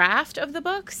the craft of the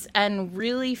books and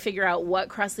really figure out what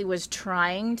Cressley was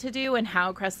trying to do and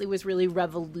how Cressley was really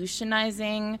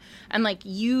revolutionizing and like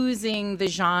using the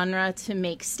genre to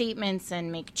make statements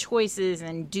and make choices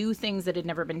and do things that had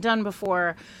never been done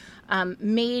before,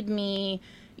 made me,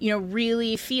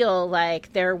 really feel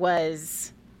like there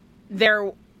is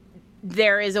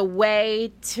a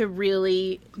way to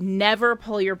really never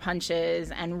pull your punches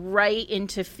and write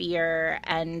into fear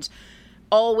and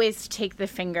always take the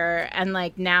finger. And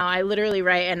like now I literally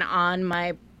write, and on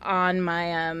my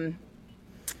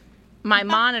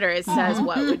monitor it says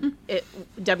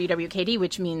WWKD,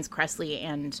 which means Cressley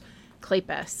and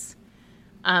Kleypas,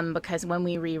 because when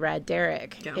we reread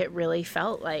Derek, it really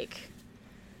felt like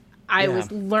I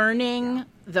was learning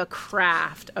the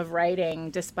craft of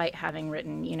writing despite having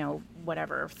written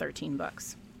 13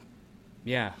 books.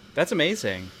 Yeah, that's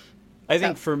amazing. I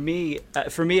think for me,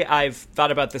 I've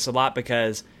thought about this a lot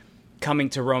because coming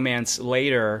to romance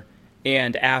later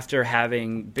and after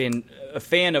having been a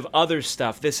fan of other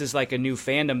stuff, this is like a new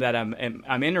fandom that I'm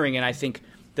entering. And I think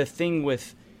the thing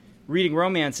with reading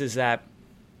romance is that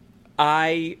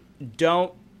I'm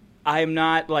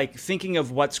not like thinking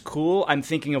of what's cool. I'm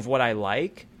thinking of what I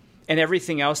like. And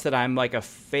everything else that I'm like a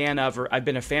fan of, or I've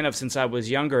been a fan of since I was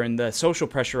younger, and the social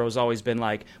pressure has always been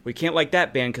like, we can't like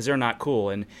that band because they're not cool.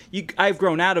 And I've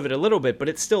grown out of it a little bit, but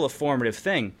it's still a formative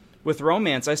thing. With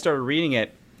romance, I started reading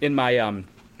it in my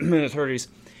 30s.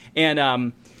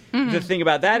 And the thing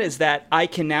about that is that I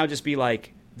can now just be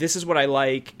like, this is what I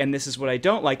like, and this is what I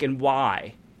don't like, and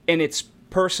why. And it's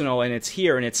personal, and it's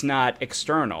here, and it's not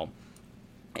external.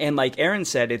 And like Erin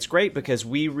said, it's great because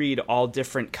we read all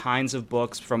different kinds of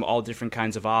books from all different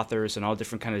kinds of authors and all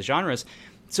different kinds of genres.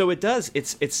 So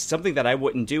it's something that I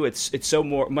wouldn't do. It's so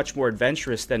much more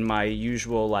adventurous than my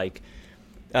usual like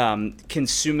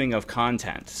consuming of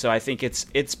content. So I think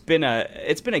it's been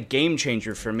a game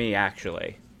changer for me,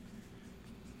 actually.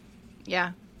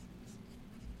 Yeah.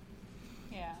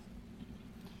 Yeah.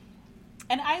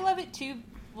 And I love it too.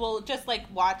 Well, just like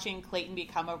watching Clayton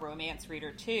become a romance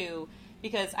reader too,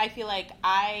 because I feel like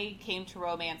I came to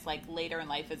romance like later in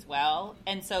life as well.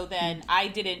 And so then I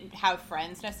didn't have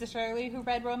friends necessarily who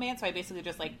read romance. So I basically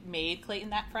just like made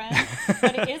Clayton that friend.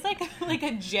 But it is like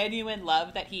a genuine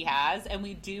love that he has. And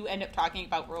we do end up talking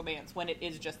about romance when it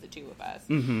is just the two of us.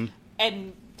 Mm-hmm.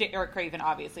 And Eric Craven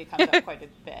obviously comes up quite a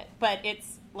bit. But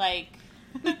it's like...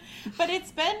 but it's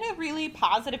been a really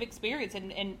positive experience.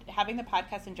 And having the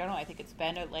podcast in general, I think it's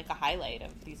been a highlight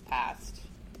of these past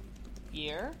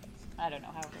year. I don't know,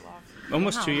 however long.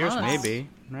 Almost 2 years, Almost. maybe,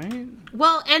 right?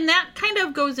 Well, and that kind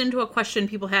of goes into a question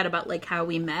people had about like how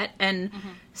we met. And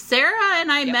Sarah and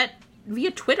I met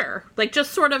via Twitter, like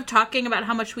just sort of talking about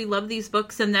how much we love these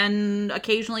books. And then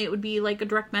occasionally it would be like a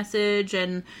direct message.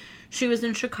 And she was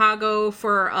in Chicago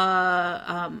for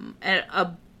a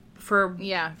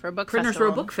book Prisoners festival.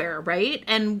 Row Book Fair, right?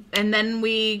 And then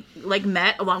we like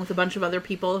met along with a bunch of other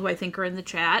people who I think are in the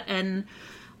chat. And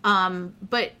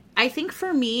but I think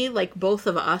for me, like both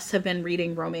of us have been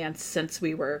reading romance since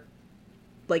we were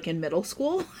like in middle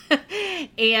school.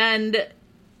 And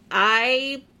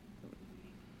I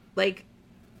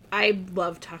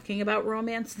love talking about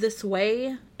romance this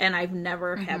way, and I've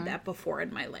never had that before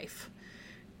in my life.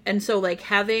 And so like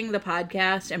having the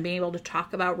podcast and being able to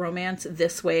talk about romance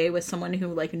this way with someone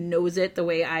who like knows it the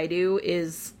way I do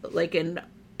is like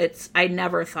I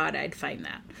never thought I'd find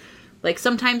that. Like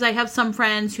sometimes I have some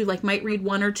friends who like might read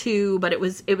one or two, but it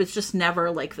was just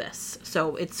never like this.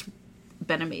 So it's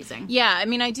been amazing. Yeah, I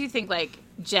mean, I do think like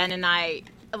Jen and I,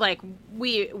 like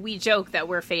we joke that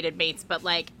we're fated mates, but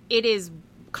like it is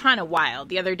kind of wild.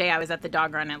 The other day I was at the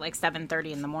dog run at like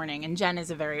 7:30 in the morning, and Jen is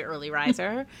a very early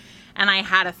riser, and I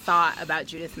had a thought about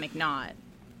Judith McNaught,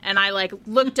 and I like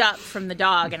looked up from the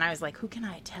dog, and I was like, who can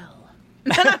I tell?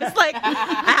 And I was like,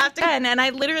 I have to. And I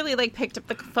literally like picked up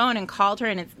the phone and called her,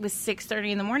 and it was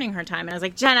 6:30 in the morning her time, and I was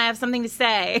like, Jen, I have something to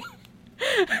say.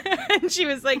 And she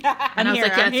was like, And I was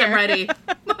like, yes, I'm ready.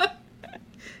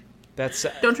 That's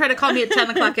Don't try to call me at 10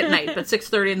 o'clock at night, but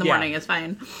 6:30 in the morning is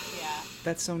fine.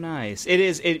 That's so nice. It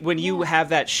is when you have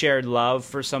that shared love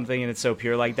for something and it's so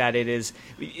pure like that. It's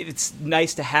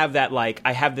nice to have that. Like,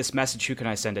 I have this message. Who can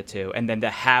I send it to? And then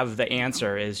to have the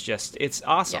answer is just, it's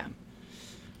awesome. Yeah.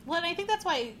 Well, and I think that's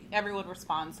why everyone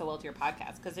responds so well to your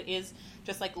podcast, because it is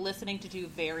just like listening to two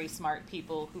very smart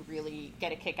people who really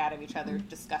get a kick out of each other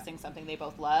discussing something they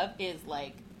both love is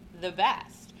like the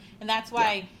best. And that's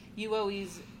why you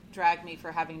always drag me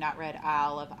for having not read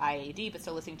Isle of IAD, but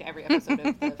still listening to every episode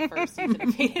of the first season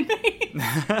of Fated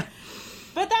Mates.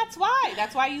 But that's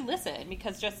why you listen,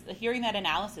 because just hearing that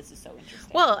analysis is so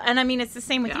interesting. Well, and I mean, it's the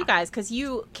same with you guys, because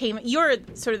you're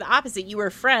sort of the opposite. You were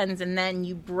friends, and then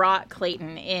you brought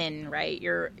Clayton in, right?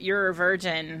 You're a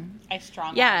virgin. I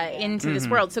strongly into this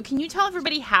world. So can you tell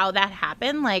everybody how that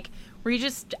happened? Like, were you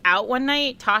just out one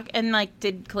night, and like,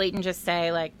 did Clayton just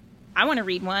say, like, I want to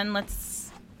read one,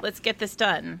 let's get this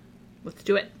done? Let's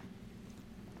do it.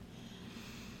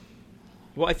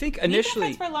 Well, I think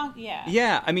initially, for a long,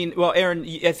 yeah. I mean, well, Erin,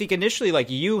 I think initially, like,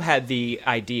 you had the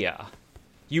idea.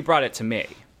 You brought it to me.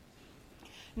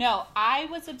 No, I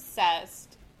was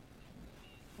obsessed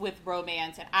with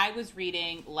romance, and I was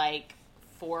reading like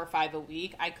 4 or 5 a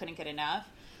week. I couldn't get enough,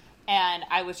 and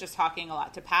I was just talking a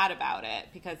lot to Pat about it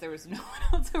because there was no one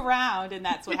else around, and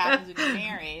that's what happens when you're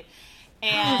married.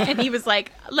 And he was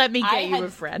like, "Let me get you a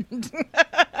friend."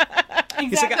 Exactly.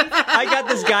 He's like, I got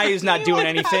this guy who's not doing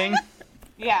anything.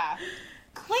 Yeah.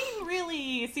 Clayton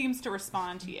really seems to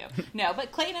respond to you. No,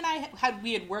 but Clayton and I had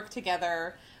worked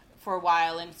together for a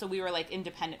while, and so we were like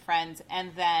independent friends.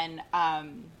 And then I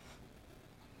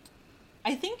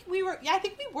think we were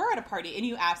at a party, and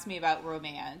you asked me about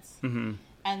romance. Mm-hmm.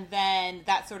 And then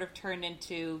that sort of turned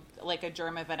into like a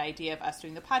germ of an idea of us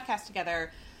doing the podcast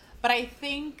together. But I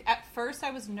think at first I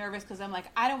was nervous because I'm like,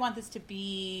 I don't want this to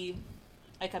be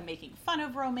like I'm making fun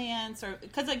of romance, or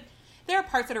because like there are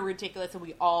parts that are ridiculous, and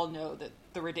we all know that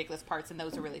the ridiculous parts, and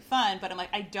those are really fun. But I'm like,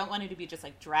 I don't want it to be just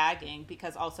like dragging,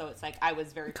 because also it's like I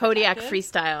was very Kodiak protective.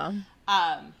 Freestyle.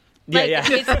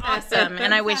 It's awesome,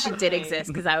 and I wish it did exist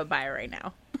because I would buy it right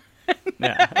now.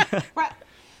 Yeah. Right.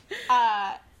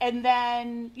 And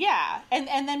then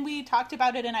and then we talked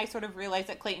about it, and I sort of realized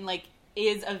that Clayton like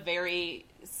is a very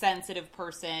sensitive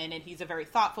person, and he's a very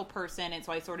thoughtful person, and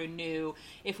so I sort of knew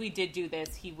if we did do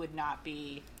this, he would not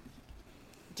be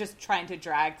just trying to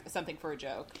drag something for a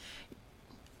joke.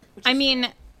 I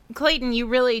mean, Clayton, you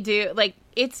really do, like,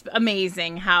 it's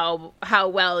amazing how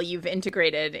well you've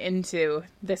integrated into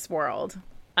this world.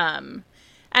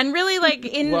 And really, like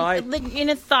in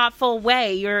a thoughtful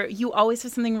way, you always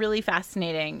have something really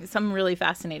fascinating, some really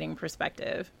fascinating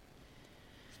perspective.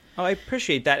 Oh, I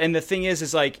appreciate that. And the thing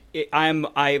is like I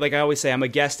always say, I'm a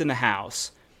guest in the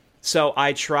house, so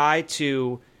I try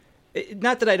to,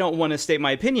 not that I don't want to state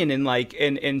my opinion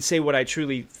and say what I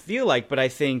truly feel like, but I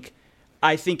think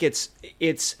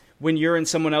it's when you're in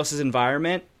someone else's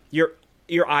environment,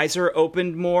 your eyes are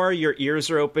opened more, your ears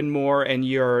are opened more, and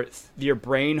your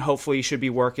brain hopefully should be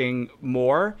working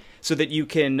more so that you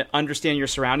can understand your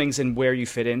surroundings and where you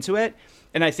fit into it.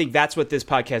 And I think that's what this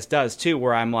podcast does too,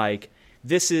 where I'm like,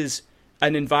 this is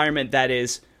an environment that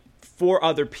is for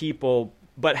other people,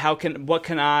 but how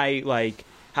can I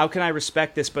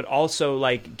respect this, but also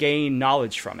like gain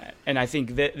knowledge from it? And I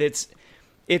think that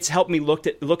it's helped me look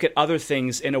at other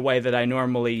things in a way that I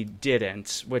normally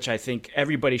didn't, which I think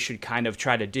everybody should kind of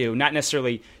try to do. Not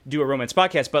necessarily do a romance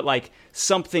podcast, but like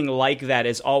something like that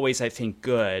is always, I think,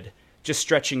 good. Just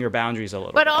stretching your boundaries a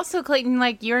little bit. But also, Clayton,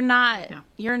 like you're not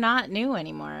new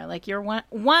anymore. Like you're one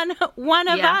of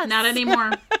us. Not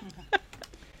anymore.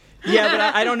 Yeah, but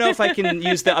I don't know if I can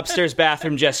use the upstairs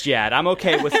bathroom just yet. I'm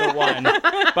okay with the one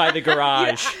by the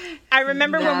garage. Yeah. I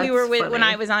remember when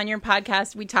I was on your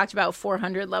podcast, we talked about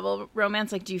 400 level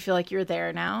romance. Like, do you feel like you're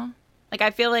there now? Like, I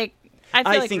feel like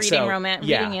reading so. romance,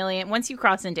 reading Alien. Once you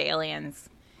cross into Aliens,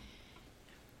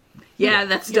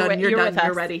 that's done. You're done.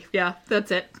 You're ready. Yeah,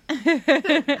 that's it.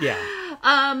 Yeah.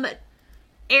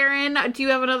 Erin, do you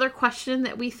have another question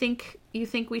that you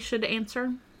think we should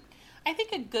answer? I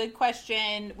think a good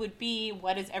question would be,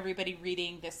 what is everybody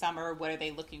reading this summer? What are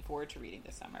they looking forward to reading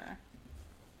this summer?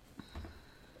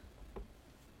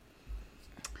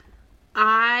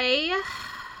 I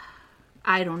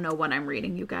don't know what I'm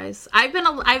reading, you guys. I've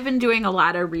been doing a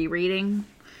lot of rereading.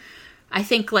 I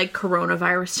think like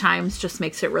coronavirus times just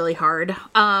makes it really hard.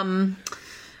 I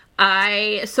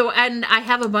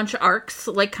have a bunch of arcs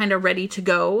like kind of ready to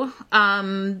go.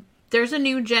 There's a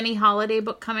new Jenny Holiday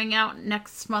book coming out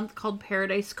next month called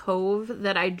Paradise Cove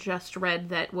that I just read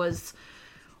that was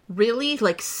really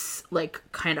like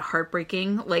kind of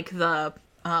heartbreaking. Like the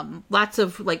lots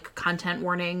of like content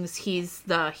warnings.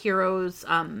 The hero's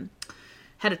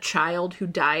had a child who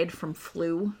died from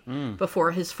flu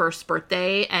before his first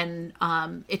birthday, and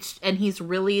he's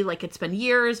really like, it's been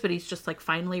years, but he's just like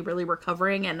finally really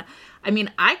recovering. And I mean,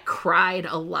 I cried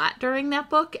a lot during that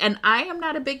book, and I am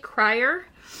not a big crier.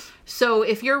 So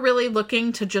if you're really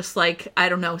looking to just like, I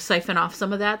don't know, siphon off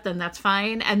some of that, then that's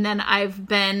fine. And then I've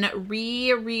been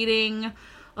rereading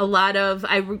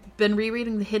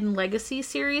the Hidden Legacy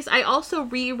series. I also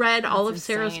reread all of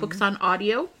Sarah's books on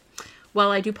audio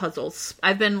while I do puzzles.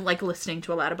 I've been like listening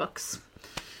to a lot of books.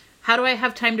 How do I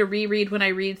have time to reread when I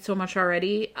read so much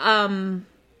already? I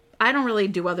don't really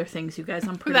do other things, you guys.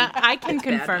 I'm pretty... I can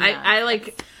confirm that. I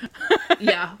like...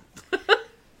 Yeah.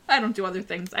 I don't do other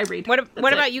things. I read. What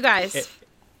about you guys?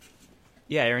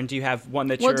 Yeah, Erin, do you have one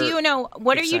that do you know,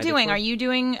 what are you doing? Are you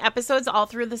doing episodes all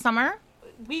through the summer?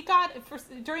 We got,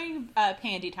 during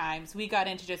Pandy times, we got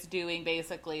into just doing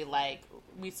basically like,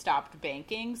 we stopped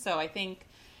banking. So I think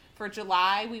for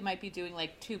July, we might be doing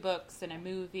like 2 books and a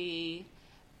movie.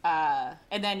 And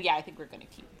then, I think we're going to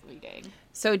keep reading.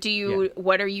 So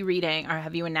what are you reading? Or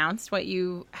have you announced what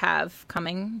you have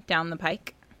coming down the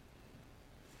pike?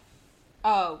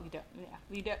 Oh, we don't. Yeah,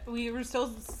 we don't. We were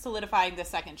still solidifying the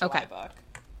second July book.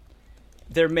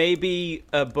 There may be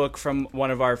a book from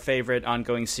one of our favorite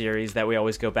ongoing series that we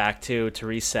always go back to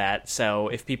reset. So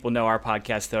if people know our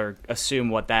podcast, they'll assume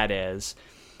what that is.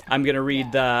 I'm going to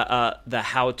read the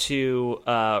how to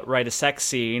write a sex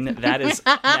scene. That is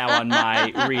now on my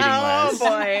reading list. Oh,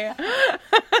 boy.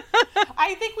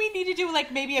 I think we need to do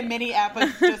like maybe a mini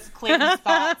episode, just Clayton's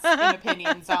thoughts and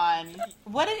opinions on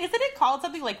isn't it called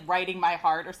something like Writing My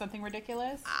Heart or something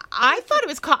ridiculous? I thought it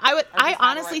was called. I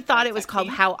honestly thought it was called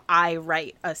How I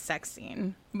Write a Sex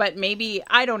Scene, but maybe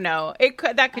I don't know.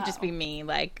 That could just be me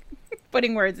like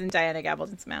putting words in Diana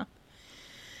Gabaldon's mouth.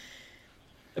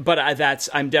 But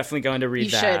I'm definitely going to read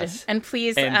that. You should, and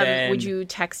please, would you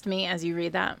text me as you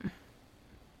read that?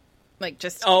 Like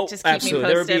just keep absolutely.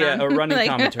 me posted. There would be a running like,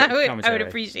 commentary. I would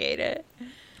appreciate it.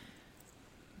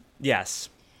 Yes.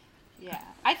 Yeah,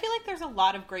 I feel like there's a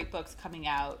lot of great books coming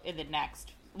out in the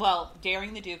next. Well,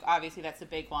 Daring the Duke, obviously that's a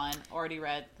big one. Already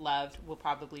read, loved. We'll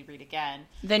probably read again.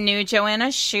 The new Joanna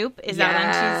Shupe is out on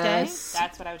Tuesday.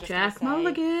 That's what I was just Jack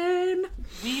going to say. Mulligan.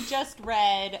 We just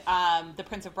read The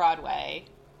Prince of Broadway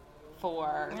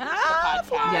for the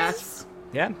podcast. Yes.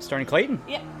 Yeah, starring Clayton.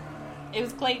 Yeah, it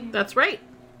was Clayton. That's right.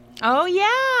 Oh,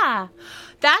 yeah.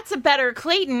 That's a better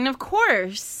Clayton, of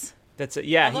course. That's it.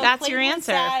 Yeah. Although That's Clayton your was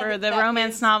answer sad for the that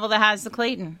romance his- novel that has the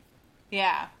Clayton.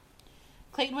 Yeah.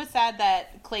 Clayton was sad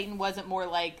that Clayton wasn't more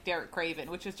like Derek Craven,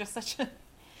 which is just such an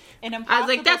impossible I was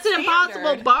like, that's an standard.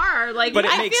 impossible bar. Like, But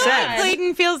it I makes feel sense. like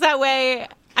Clayton feels that way.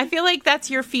 I feel like that's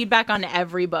your feedback on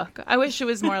every book. I wish it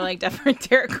was more like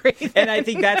Derek Craven. And I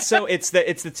think that's so.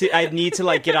 I need to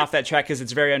like get off that track because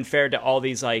it's very unfair to all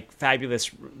these like fabulous,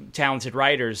 talented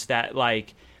writers that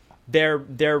like they're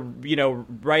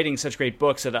writing such great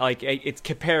books that like it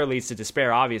compare leads to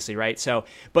despair, obviously, right? So,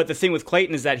 but the thing with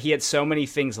Clayton is that he had so many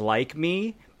things like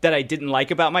me that I didn't like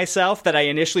about myself that I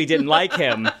initially didn't like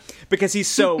him because he's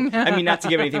so. I mean, not to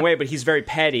give anything away, but he's very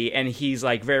petty and he's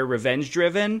like very revenge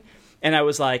driven. And I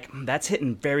was like, that's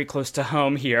hitting very close to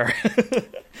home here.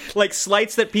 Like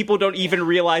slights that people don't even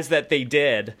realize that they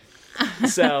did.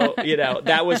 So,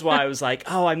 that was why I was like,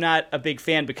 oh, I'm not a big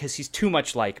fan because he's too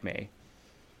much like me.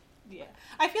 Yeah.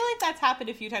 I feel like that's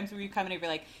happened a few times where you come in and you're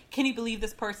like, can you believe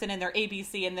this person and their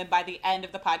ABC? And then by the end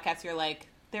of the podcast, you're like,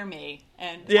 they're me.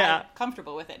 And Yeah. I'm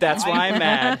comfortable with it. That's now. why I'm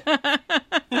mad.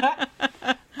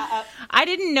 I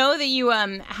didn't know that you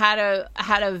had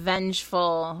a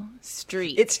vengeful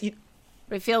streak.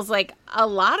 It feels like a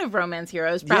lot of romance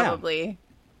heroes probably.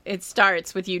 It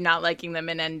starts with you not liking them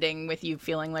and ending with you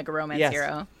feeling like a romance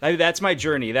hero. That's my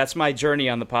journey. That's my journey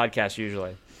on the podcast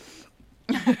usually.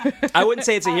 I wouldn't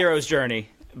say it's a hero's journey,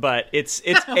 but it's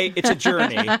a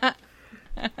journey.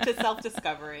 To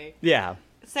self-discovery. Yeah.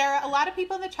 Sarah, a lot of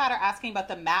people in the chat are asking about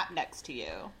the map next to you.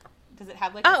 Does it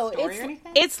have like a story or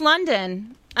anything? It's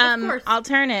London. course. I'll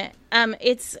turn it.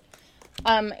 It's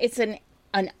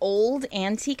an old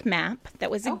antique map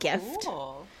that was a gift.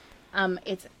 Cool.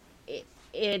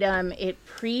 It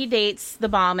predates the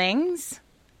bombings,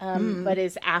 but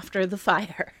is after the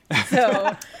fire.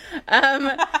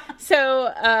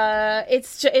 So,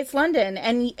 it's London,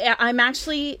 and I'm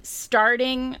actually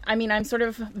starting. I mean, I'm sort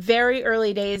of very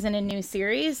early days in a new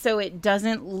series, so it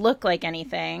doesn't look like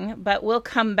anything. But we'll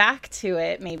come back to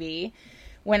it maybe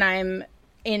when I'm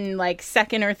in like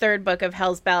second or third book of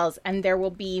Hell's Bells, and there will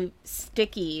be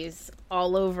stickies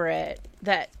all over it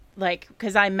that like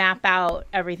because I map out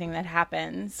everything that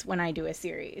happens when I do a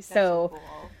series. So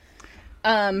Cool.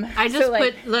 I just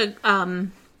put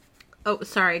oh,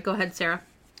 sorry. Go ahead, Sarah.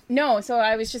 No, so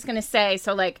I was just gonna say,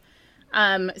 so like,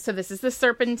 so this is the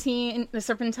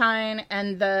serpentine,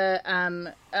 and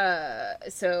the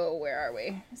so where are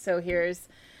we? So here's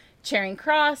Charing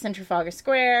Cross and Trafalgar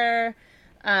Square,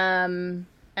 and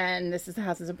this is the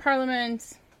Houses of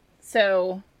Parliament.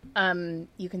 So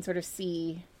you can sort of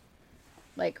see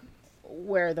like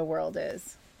where the world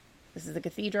is. This is the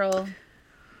cathedral.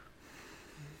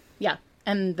 Yeah,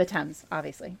 and the Thames,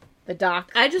 obviously. The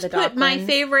dock. I just the put my Docklands.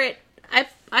 favorite.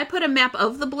 I put a map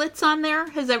of the Blitz on there.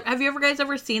 Have you ever guys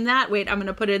ever seen that? Wait, I'm going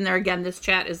to put it in there again. This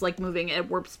chat is like moving at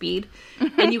warp speed,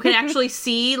 and you can actually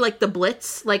see like the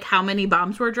Blitz, like how many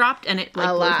bombs were dropped, and it like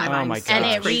A blows lot. my mind. Oh my It's God.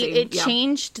 And crazy. it Yeah.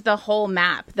 changed the whole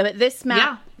map. This map,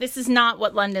 Yeah. this is not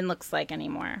what London looks like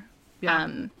anymore. Yeah.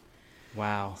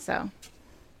 Wow. So,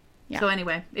 yeah. So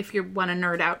anyway, if you want to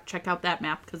nerd out, check out that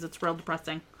map because it's real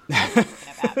depressing. That's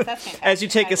fantastic. As you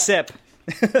take I a will. sip.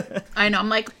 I know. I'm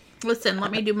like, listen,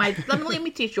 let me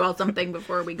teach you all something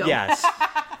before we go. Yes.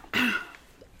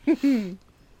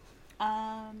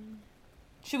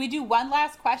 Should we do one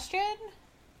last question?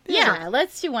 Yeah,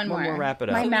 let's do one One more. more, wrap it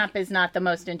up. My map is not the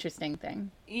most interesting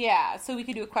thing. Yeah, so we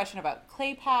could do a question about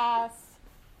Clay Pass.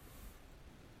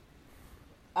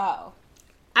 Oh.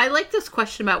 I like this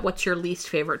question about what's your least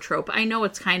favorite trope. I know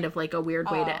it's kind of like a weird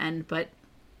way to end, but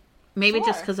maybe Sure.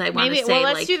 just because I want to Maybe. say Well,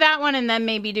 let's like do that one and then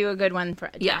maybe do a good one for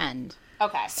to Yeah. end.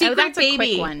 Okay. Secret that's a Baby.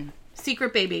 quick one.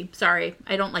 Secret Baby. Sorry,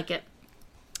 I don't like it.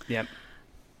 Yep.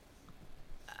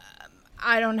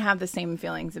 I don't have the same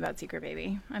feelings about Secret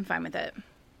Baby. I'm fine with it.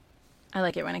 I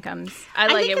like it when it comes. I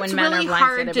like think it when it's men really are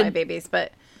hard blindsided to- by babies,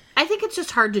 but I think it's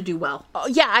just hard to do well.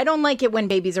 yeah, I don't like it when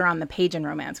babies are on the page in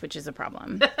romance, which is a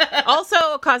problem.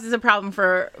 Also causes a problem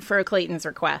for Clayton's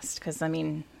request, because, I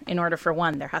mean, in order for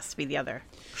one, there has to be the other.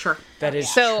 Sure. That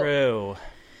is So- true.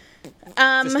 It's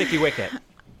a sticky wicket.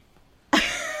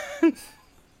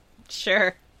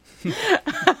 Sure.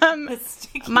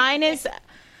 Mine is...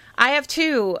 I have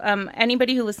two.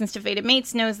 Anybody who listens to Fated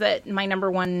Mates knows that my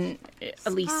number one,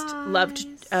 at least loved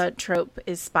trope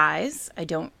is spies. I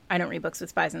don't read books with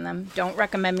spies in them. Don't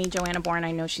recommend me Joanna Bourne.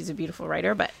 I know she's a beautiful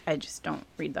writer, but I just don't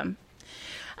read them.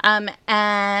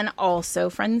 And also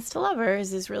friends to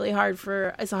lovers is really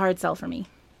it's a hard sell for me.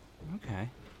 Okay.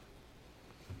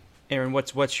 Aaron,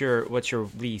 what's your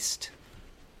least?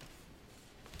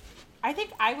 I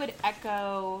think I would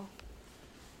echo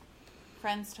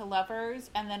friends to lovers,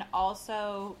 and then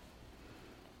also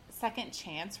second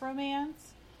chance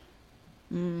romance.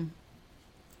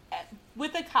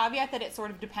 With the caveat that it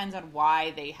sort of depends on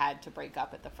why they had to break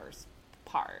up at the first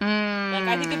part. Like,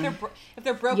 I think if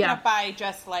they're broken up by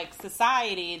just like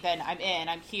society, then I'm in.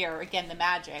 I'm here again. The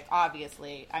magic,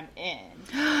 obviously, I'm in.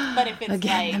 But if it's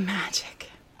Again, the magic.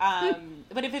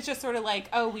 But if it's just sort of like,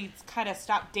 oh, we kind of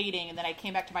stopped dating, and then I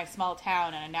came back to my small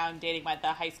town, and now I'm dating the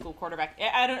high school quarterback.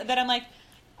 Then I'm like,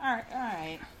 all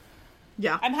right.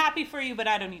 Yeah. I'm happy for you, but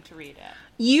I don't need to read it.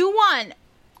 You want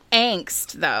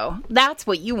angst, though. That's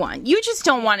what you want. You just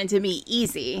don't want it to be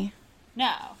easy.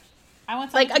 No. I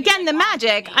want Like, something to be, again, the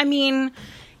magic. I mean,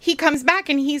 he comes back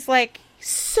and he's like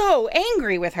so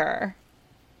angry with her.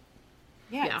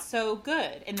 Yeah, it's so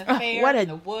good. In the fair, What in a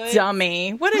the woods.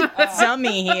 dummy. What a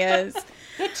dummy he is.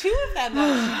 The two of them,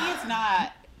 though, she is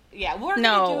not... Yeah, we're going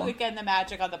to do, again, the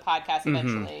magic on the podcast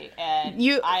eventually. And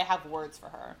I have words for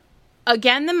her.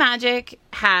 Again, the magic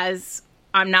has...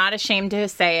 I'm not ashamed to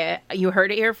say it. You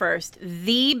heard it here first.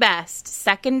 The best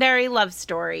secondary love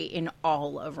story in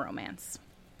all of romance.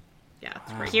 Yeah,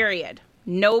 it's great. Period.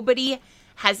 Nobody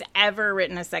has ever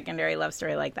written a secondary love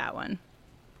story like that one.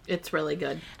 It's really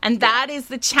good. And that is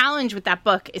the challenge with that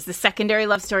book, is the secondary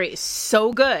love story is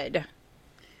so good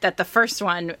that the first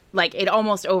one, like, it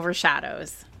almost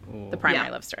overshadows the primary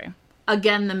love story.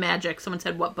 Again, the Magic. Someone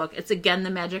said, what book? It's Again,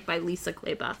 the Magic by Lisa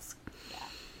Kleypas.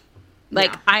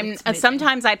 Like, Yeah,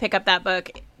 sometimes I pick up that book,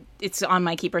 it's on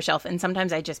my keeper shelf, and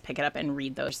sometimes I just pick it up and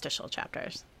read those interstitial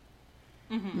chapters.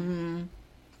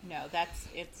 No,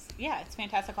 it's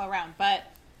fantastic all around. But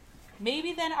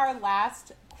maybe then our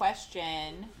last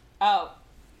question. Oh,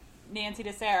 Nancy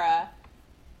to Sarah.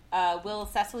 Will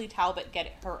Cecily Talbot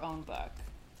get her own book?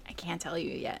 I can't tell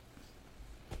you yet.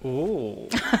 Ooh.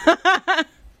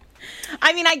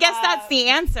 I mean, I guess that's the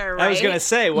answer, right? I was going to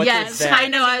say, what Yes, is that? I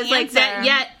know. I was like, that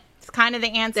yet. It's kind of the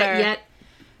answer. That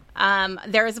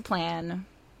yet. There is a plan.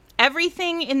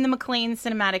 Everything in the McLean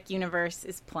cinematic universe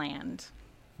is planned.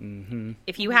 Mm-hmm.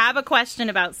 If you have a question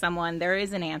about someone, there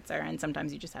is an answer, and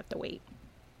sometimes you just have to wait.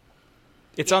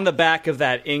 It's on the back of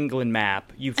that England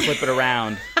map. You flip it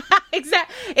around.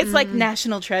 Exactly. It's like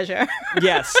National Treasure.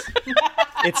 Yes.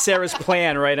 It's Sarah's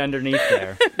plan right underneath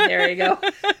there. There you go.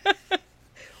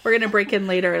 We're going to break in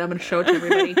later, and I'm going to show it to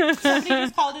everybody. Somebody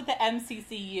just called it the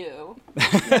MCCU.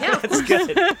 That's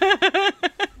good.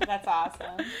 That's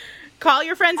awesome. Call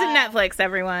your friends at Netflix,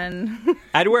 everyone.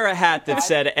 I'd wear a hat that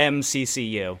said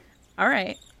MCCU. All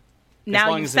right.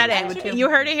 Now you said it. You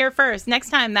heard it here first.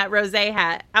 Next time, that rosé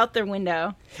hat out the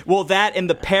window. Well, that and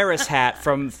the Paris hat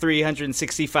from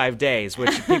 365 Days,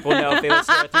 which people know if they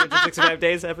listen to our 365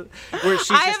 Days episode, where she's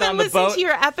I just haven't on the listened boat. to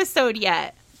your episode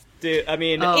yet. Dude, I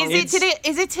mean,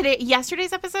 Is it today?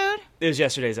 Yesterday's episode? It was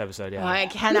yesterday's episode. Yeah. Oh, I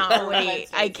cannot wait.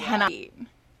 I cannot wait.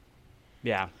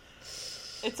 Yeah.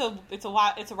 It's a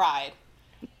ride.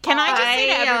 Can I just say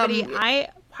to everybody,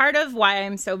 part of why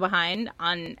I'm so behind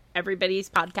on everybody's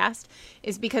podcast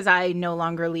is because I no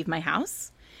longer leave my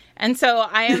house. And so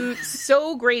I am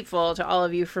so grateful to all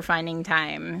of you for finding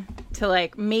time to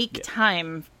make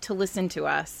time to listen to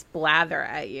us blather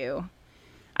at you.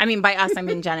 I mean, by us, I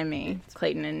mean Jen and me.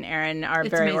 Clayton and Aaron are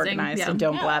very amazing. organized and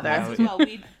don't blather. Us as well.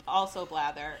 We also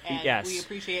blather, and Yes. we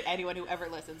appreciate anyone who ever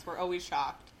listens. We're always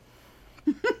shocked.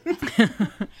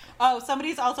 Oh,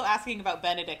 somebody's also asking about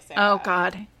Benedict, Sarah. Oh,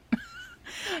 God.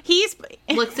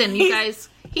 Listen, you guys,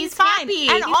 he's fine. happy.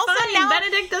 And he's also fine. now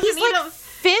Benedict doesn't he's need like a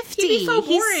 50. He'd be so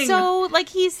boring. He's so,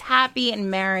 he's happy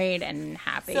and married and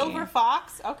happy. Silver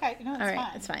Fox? Okay, no, it's All right,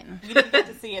 fine. it's fine. We didn't get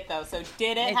to see it, though, so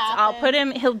did it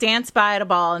happen? He'll dance by at a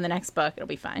ball in the next book. It'll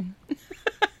be fine.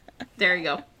 There you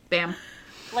go. Bam.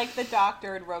 Like the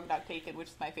doctor in Rogue Not Taken, which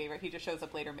is my favorite. He just shows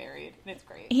up later married, and it's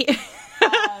great.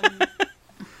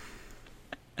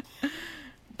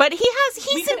 But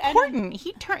he's important.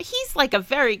 He's like a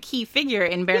very key figure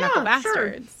in Bare Knuckle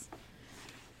Bastards. Sure.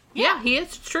 Yeah, he is.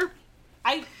 It's true.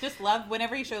 I just love,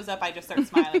 whenever he shows up, I just start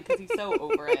smiling because he's so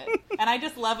over it. And I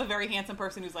just love a very handsome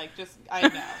person who's like, I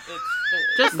know.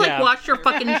 Just watch your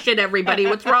fucking shit, everybody.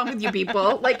 What's wrong with you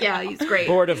people? He's great.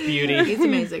 Bored of beauty. He's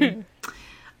amazing.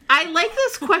 I like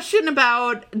this question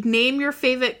about name your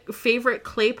favorite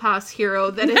Kleypas hero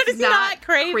that is not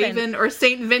Craven or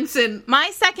St. Vincent.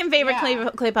 My second favorite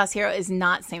Kleypas hero is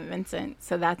not St. Vincent,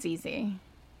 so that's easy.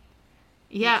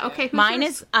 Yeah, okay. Mine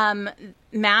is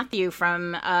Matthew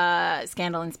from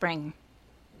Scandal in Spring,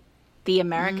 the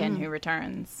American who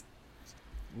returns.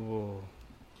 Whoa.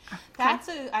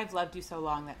 I've loved you so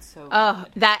long. That's so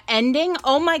good. That ending.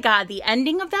 Oh my God, the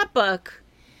ending of that book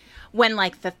when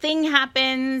the thing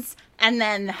happens And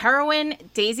then the heroine,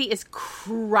 Daisy, is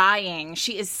crying.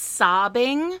 She is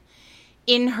sobbing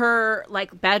in her,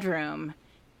 like, bedroom.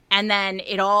 And then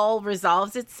it all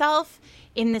resolves itself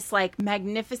in this, like,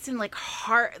 magnificent, like,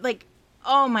 heart, like,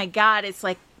 oh my God, it's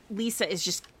like Lisa is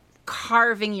just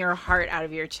carving your heart out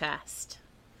of your chest.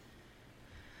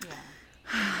 Yeah.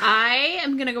 I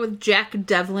am going to go with Jack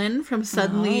Devlin from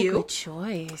Suddenly You. Good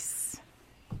choice.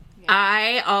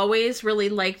 I always really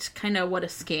liked kind of what a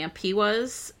scamp he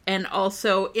was. And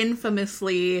also,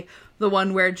 infamously, the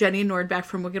one where Jenny Nordback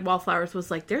from Wicked Wallflowers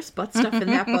was like, there's butt stuff in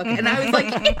that book. And I was like,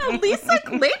 yeah, Lisa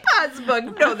Claypot's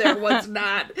book. No, there was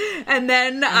not. And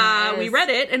then we read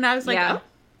it, and I was like,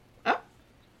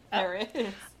 There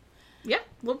is. yeah.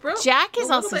 Well, bro, Jack is a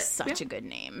little also bit, such yeah. a good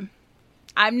name.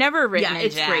 I've never written Yeah, a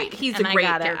it's Jack, great. He's and a great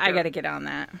I character. gotta get on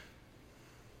that.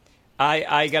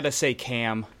 I gotta say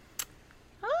Cam.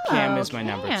 Cam is my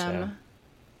number Cam. 2.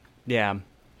 Yeah,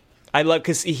 I love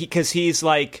because he's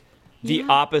like the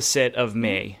opposite of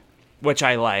me, which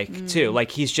I like too.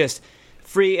 Like he's just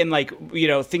free and like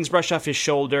things brush off his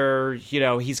shoulder.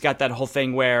 He's got that whole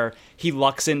thing where he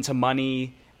lucks into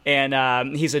money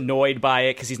and he's annoyed by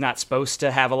it because he's not supposed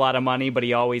to have a lot of money, but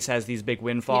he always has these big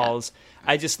windfalls.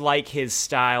 Yeah. I just like his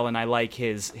style and I like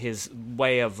his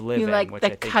way of living. You like which the I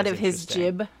think cut is of his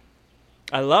interesting. jib?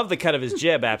 I love the cut of his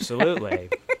jib, absolutely.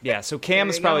 Yeah, so Cam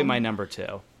is probably my number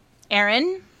 2.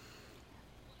 Aaron?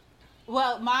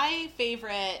 Well, my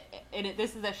favorite, and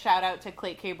this is a shout out to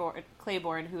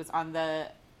Claiborne, who's on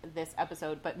this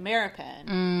episode, but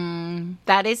Maripin.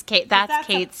 That is Kate. That's a-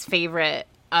 Kate's favorite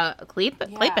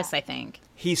Claypus, I think.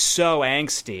 He's so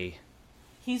angsty.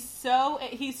 He's so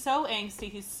angsty.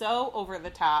 He's so over the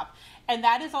top, and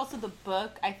that is also the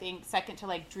book I think second to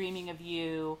like Dreaming of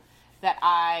You that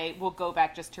I will go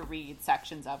back just to read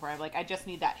sections of, where I'm like, I just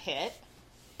need that hit,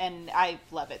 and I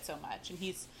love it so much. And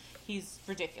he's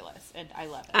ridiculous, and I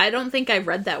love it. I don't think I've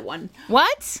read that one.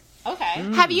 What? Okay.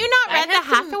 Have you not read the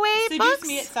Hathaway Seduce books?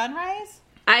 Me at Sunrise?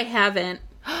 I haven't.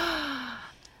 Wow.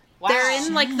 They're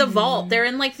in like the vault. They're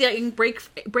in like the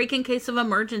break in case of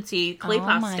emergency clay Oh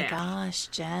pot my stack. gosh,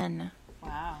 Jen.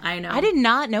 Wow. I know. I did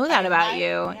not know that about you.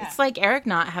 Yeah. It's like Eric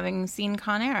not having seen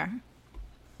Con Air.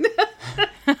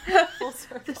 Full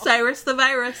circle. Cyrus the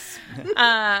Virus.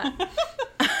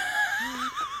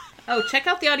 Oh, check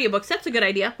out the audiobooks. That's a good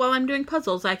idea. While I'm doing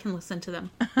puzzles, I can listen to them.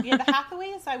 Yeah, the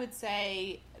Hathaways, I would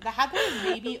say, the Hathaways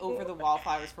maybe over the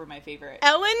Wallflowers were my favorite.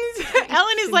 Ellen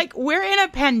is like, we're in a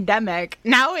pandemic.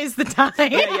 Now is the time.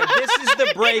 Yeah, this is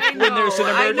the break when there's an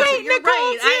I know, emergency. you're Nicole,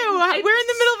 right. too. We're in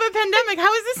the middle of a pandemic.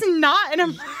 How is this not an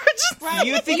emergency? Right.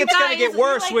 You think it's going to get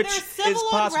worse, Like, which there's is civil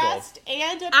possible. unrest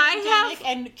and a pandemic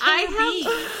and I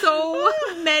killer have so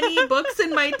many books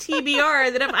in my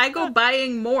TBR that if I go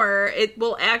buying more, it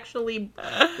will actually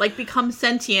like become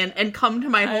sentient and come to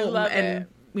my home love and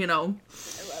it.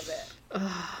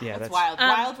 Yeah, That's wild.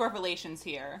 Wild revelations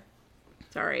here.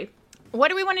 Sorry. What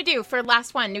do we want to do for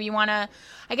last one? Do we want to?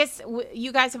 I guess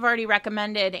you guys have already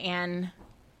recommended Anne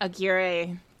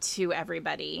Aguirre to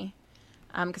everybody.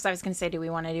 Because I was going to say, do we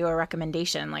want to do a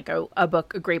recommendation, like a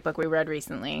book, a great book we read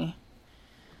recently?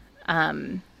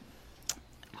 Yeah.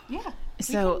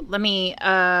 So let me.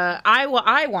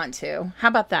 I want to. How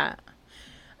about that?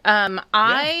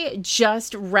 I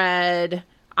just read.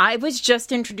 I was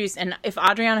just introduced, and if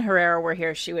Adriana Herrera were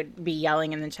here, she would be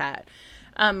yelling in the chat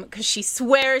because she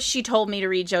swears she told me to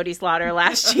read Jodie Slaughter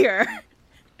last year,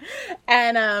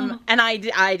 and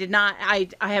I did not. I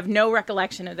have no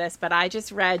recollection of this, but I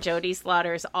just read Jodie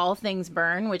Slaughter's All Things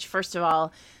Burn, which, first of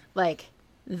all, like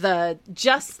the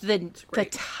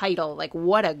title, like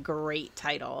what a great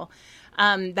title.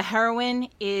 The heroine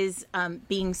is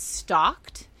being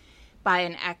stalked by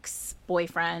an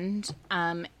ex-boyfriend,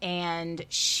 and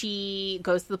she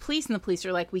goes to the police, and the police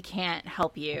are like, we can't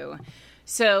help you.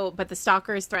 So, but the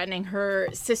stalker is threatening her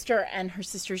sister and her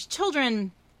sister's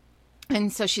children,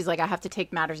 and so she's like, I have to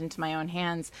take matters into my own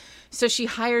hands. So she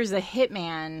hires a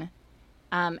hitman,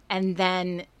 and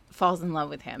then falls in love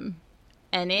with him.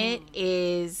 And it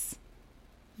is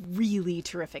really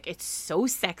terrific. It's so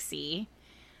sexy.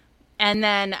 And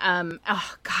then,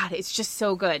 oh God, it's just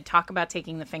so good. Talk about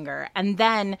taking the finger. And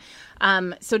then,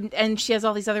 and she has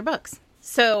all these other books.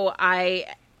 So I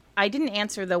didn't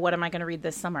answer the what am I going to read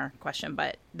this summer question,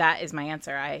 but that is my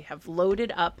answer. I have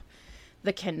loaded up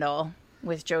the Kindle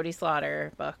with Jodie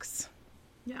Slaughter books.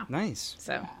 Yeah. Nice.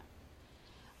 So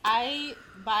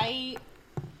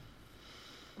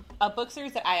A book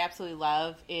series that I absolutely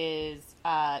love is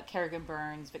Kerrigan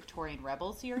Byrne's Victorian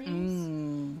Rebel series.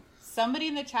 Somebody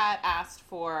in the chat asked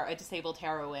for a disabled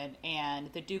heroine,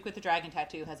 and the Duke with the Dragon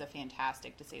Tattoo has a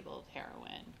fantastic disabled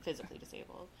heroine, physically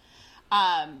disabled.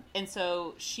 And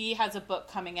so she has a book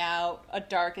coming out, A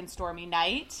Dark and Stormy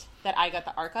Night, that I got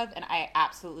the arc of, and I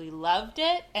absolutely loved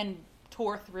it and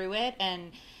tore through it.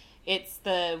 And it's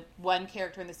the one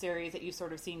character in the series that you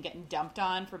sort of seen getting dumped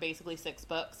on for basically 6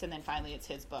 books, and then finally it's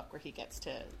his book where he gets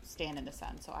to stand in the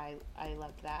sun. So I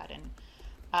loved that.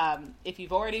 And if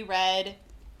you've already read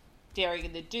Daring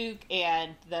and the Duke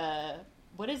and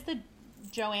what is the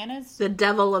Joanna's? The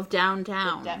Devil of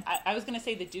Downtown. I was going to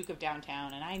say the Duke of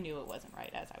Downtown, and I knew it wasn't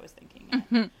right as I was thinking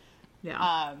it.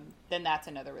 Yeah. Then that's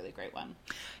another really great one.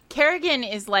 Kerrigan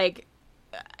is like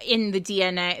in the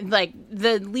DNA, like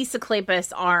the Lisa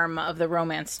Kleypas arm of the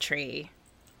romance tree.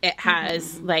 It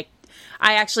has like,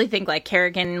 I actually think like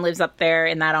Kerrigan lives up there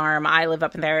in that arm. I live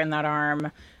up there in that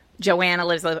arm. Joanna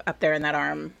lives up there in that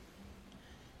arm.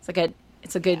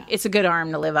 It's a good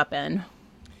arm to live up in.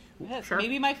 Yes, sure.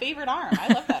 Maybe my favorite arm.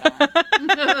 I love that arm.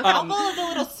 I'll do a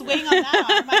little swing on that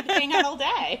arm. I can hang out all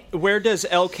day. Where does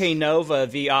L.K. Nova,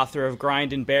 the author of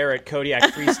Grind and Bear at Kodiak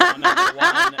Freestyle #1,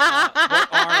 what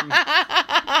arm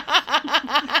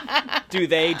do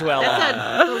they dwell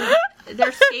on? They're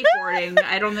skateboarding.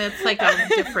 I don't know. It's like a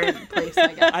different place,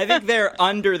 I guess. I think they're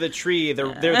under the tree.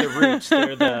 They're the roots.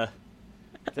 They're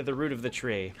the root of the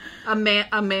tree. A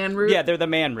man root? Yeah, they're the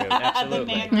man root. Absolutely. The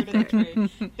man root of the tree.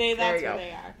 That's where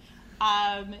they are.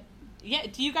 Yeah.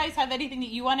 Do you guys have anything that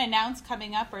you want to announce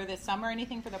coming up or this summer?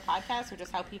 Anything for the podcast, or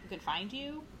just how people can find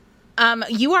you?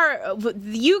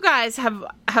 You guys have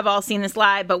all seen this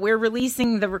live, but we're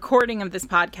releasing the recording of this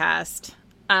podcast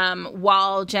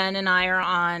while Jen and I are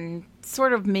on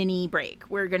sort of mini break.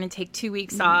 We're going to take 2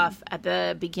 weeks off at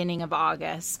the beginning of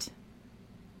August.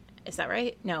 Is that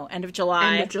right? No, end of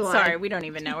July. End of July. Sorry, we don't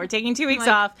even know. We're taking 2 weeks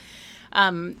off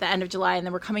the end of July, and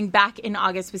then we're coming back in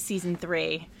August with season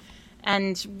 3.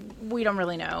 And we don't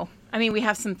really know. I mean, we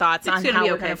have some thoughts on how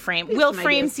we're going to frame. We'll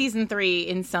frame season 3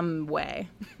 in some way.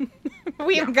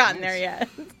 We haven't gotten there yet.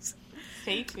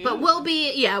 Stay tuned. But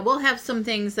we'll have some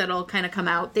things that'll kind of come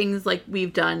out. Things like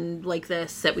we've done like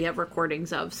this that we have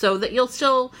recordings of. So that you'll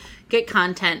still get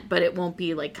content, but it won't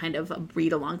be like kind of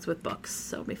read-alongs with books.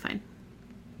 So it'll be fine.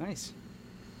 Nice.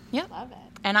 Yep. Love it.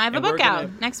 And I have a book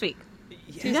out next week.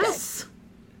 Yes.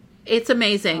 It's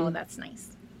amazing. Oh, that's nice.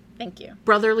 Thank you.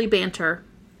 Brotherly banter.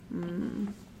 The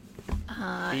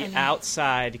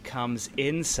outside comes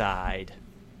inside.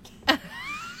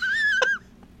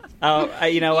 Oh,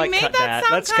 you know what? You made Cut that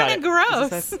that. Let's sound cut kind it. of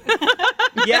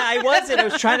gross. Yeah, I wasn't. I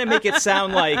was trying to make it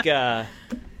sound like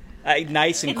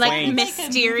nice and It's quaint. like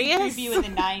mysterious. Like a movie preview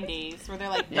in the 90s where they're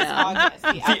like, this August,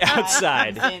 The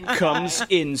outside comes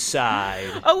inside.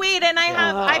 Oh wait, and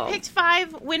I picked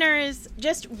 5 winners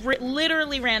just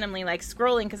literally randomly, like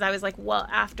scrolling, because I was like, well,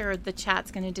 after the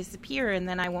chat's going to disappear, and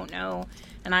then I won't know,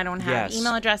 and I don't have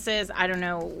email addresses. I don't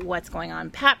know what's going on.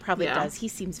 Pat probably does. He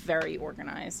seems very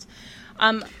organized.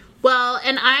 Well,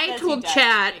 and I told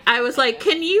Chat, I was like,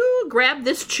 can you grab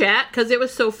this chat? Because it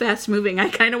was so fast moving. I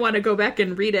kind of want to go back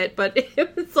and read it, but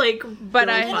it was like,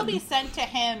 it'll be sent to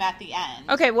him at the end.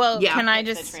 Okay, well, can I With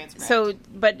just, the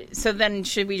transcript. so then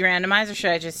should we randomize, or should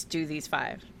I just do these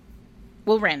 5?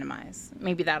 We'll randomize.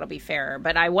 Maybe that'll be fairer,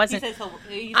 but I wasn't,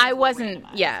 I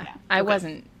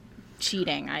wasn't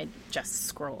cheating. I just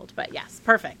scrolled, but yes,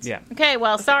 perfect. Yeah. Okay,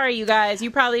 well, sorry, you guys. You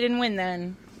probably didn't win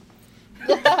then.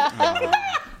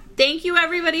 Thank you,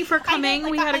 everybody, for coming.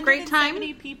 We had a great time.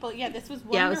 People. Yeah, this was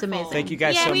wonderful. Yeah, it was amazing. Thank you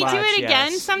guys so much. Yeah, we do it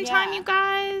again yes. sometime, you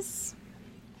guys.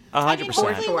 100%.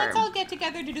 Hopefully, let's all get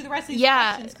together to do the rest of these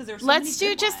questions, because there's so let's many do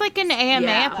good just ones. like an AMA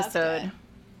Yeah. episode.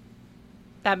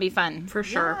 That'd be fun. For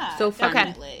sure. Yeah, So fun.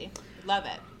 definitely. Love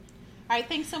it. All right,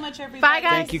 thanks so much, everybody. Bye,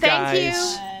 guys. Thank you,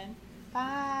 guys.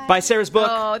 Bye. Buy Sarah's book.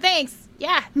 Oh, thanks.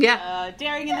 Yeah. Yeah.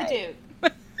 Daring in the Duke.